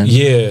team and then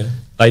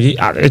like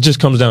it just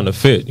comes down to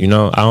fit. You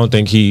know, I don't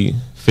think he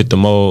fit the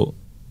mold.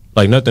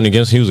 Like nothing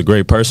against, he was a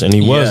great person.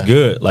 He was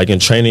good. Like in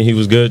training, he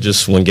was good.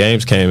 Just when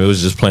games came, it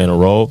was just playing a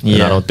role.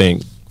 And I don't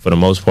think, for the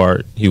most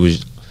part, he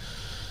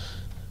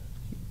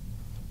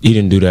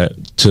didn't do that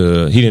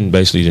he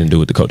didn't do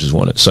what the coaches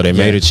wanted. So they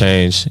made a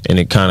change, and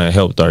it kind of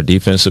helped our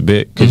defense a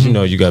bit because you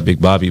know you got Big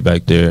Bobby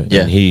back there,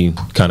 and he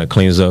kind of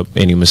cleans up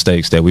any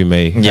mistakes that we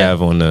may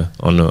have on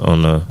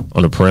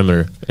the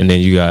perimeter. And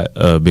then you got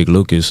Big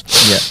Lucas,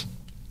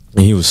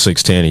 and he was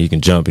 6'10", and he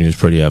can jump, and he was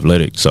pretty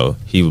athletic. So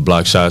he would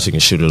block shots, he can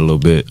shoot it a little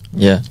bit,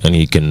 and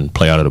he can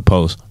play out of the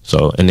post.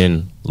 So and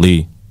then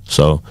Lee,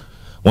 so.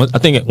 I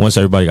think once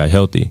everybody got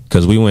healthy,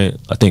 because we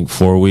went, I think,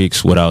 4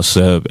 weeks without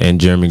Seb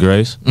and Jeremy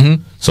Grace.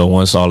 So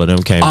once all of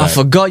them came back. I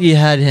forgot you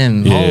had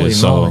him. Yeah, Holy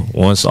moly.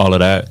 Once all of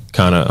that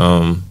kind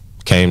of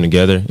came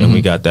together, and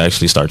we got to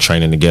actually start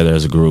training together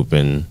as a group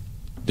and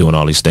doing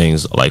all these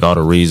things, like all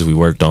the reads we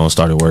worked on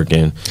started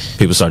working.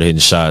 People started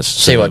hitting shots.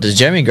 See what, does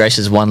Jeremy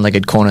Grace's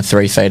one-legged corner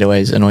 3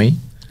 fadeaways annoy you?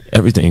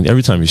 Everything.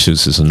 Every time he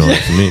shoots, it's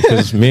annoying for me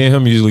because me and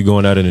him usually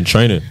going at it in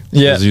training.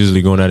 Yeah, he's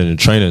usually going at it in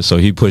training. So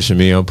he pushing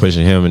me, I'm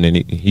pushing him, and then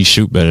he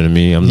shoot better than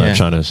me. I'm not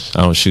trying to.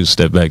 I don't shoot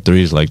step back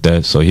threes like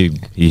that. So he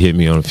hit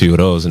me on a few of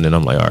those, and then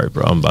I'm like, all right,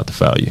 bro, I'm about to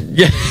foul you.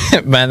 Yeah,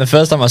 man. The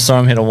first time I saw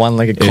him hit a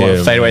one-legged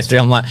corner fadeaway 3,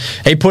 I'm like,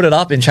 he put it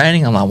up in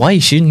training. I'm like, why are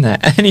you shooting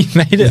that? And he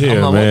made it. Yeah,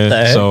 I'm like, man. What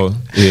the heck?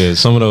 So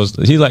some of those.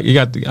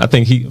 I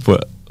think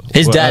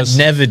his dad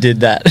never did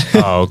that.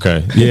 Oh,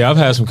 okay. Yeah, I've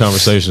had some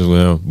conversations with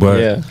him,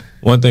 but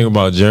one thing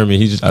about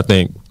Jeremy, I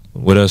think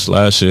with us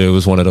last year, it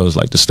was one of those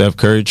like the Steph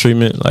Curry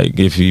treatment. Like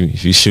if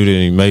you shoot it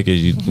and you make it,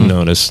 you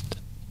know that's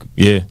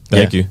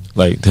thank you.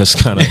 Like that's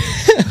kind of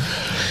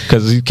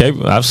because he's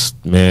capable.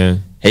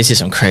 Man, he's hit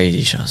some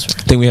crazy shots.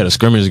 I think we had a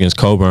scrimmage against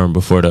Coburn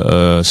before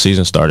the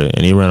season started,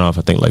 and he ran off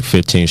I think like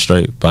 15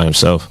 straight by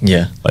himself.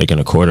 Yeah, like in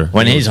a quarter.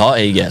 When he's hot,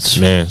 he gets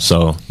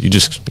So you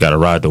just got to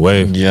ride the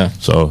wave. Yeah.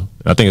 So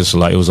I think it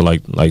was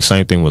like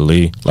same thing with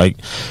Lee. Like,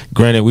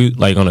 granted, we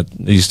like on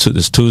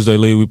this Tuesday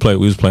league we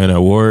was playing at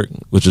Warwick,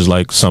 which is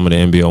like some of the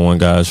NBL 1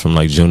 guys from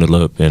like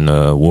Joondalup and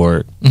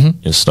Warwick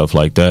and stuff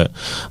like that.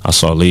 I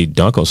saw Lee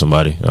dunk on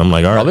somebody. I'm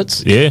like, all right,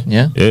 Roberts?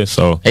 Yeah.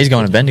 So he's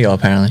going to Bendigo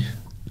apparently.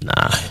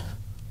 Nah,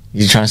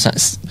 you trying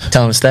to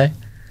tell him to stay?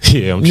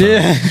 Yeah, I'm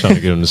trying to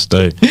get him to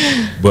stay.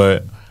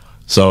 But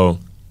so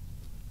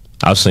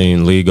I've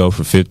seen Lee go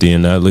for 50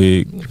 in that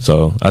league.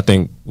 So I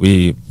think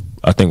we're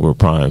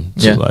primed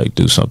to like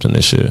do something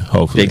this year.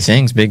 Hopefully, big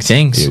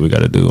things. Yeah, we got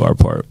to do our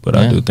part, but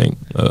I do think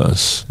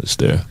it's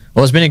there.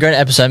 Well, it's been a great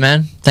episode,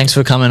 man. Thanks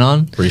for coming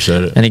on.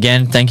 Appreciate it. And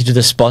again, thank you to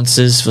the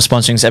sponsors for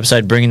sponsoring this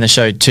episode, bringing the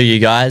show to you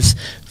guys.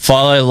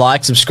 Follow,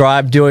 like,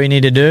 subscribe, do what you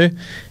need to do.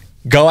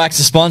 Go Axe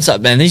the sponsor,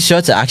 man. These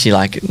shirts are actually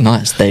like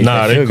nice. They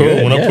they're feel cool.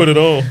 Good. When I put it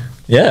on,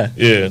 Yeah.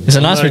 Yeah. It's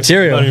a nice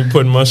material. I'm not even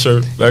putting my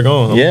shirt back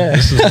on. Yeah.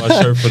 This is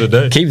my shirt for the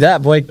day. Keep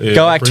that, boy. Yeah,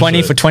 Go Act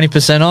 20 for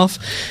 20% off.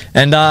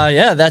 And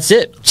yeah, that's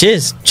it.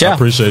 Cheers. Ciao. I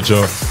appreciate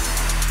y'all.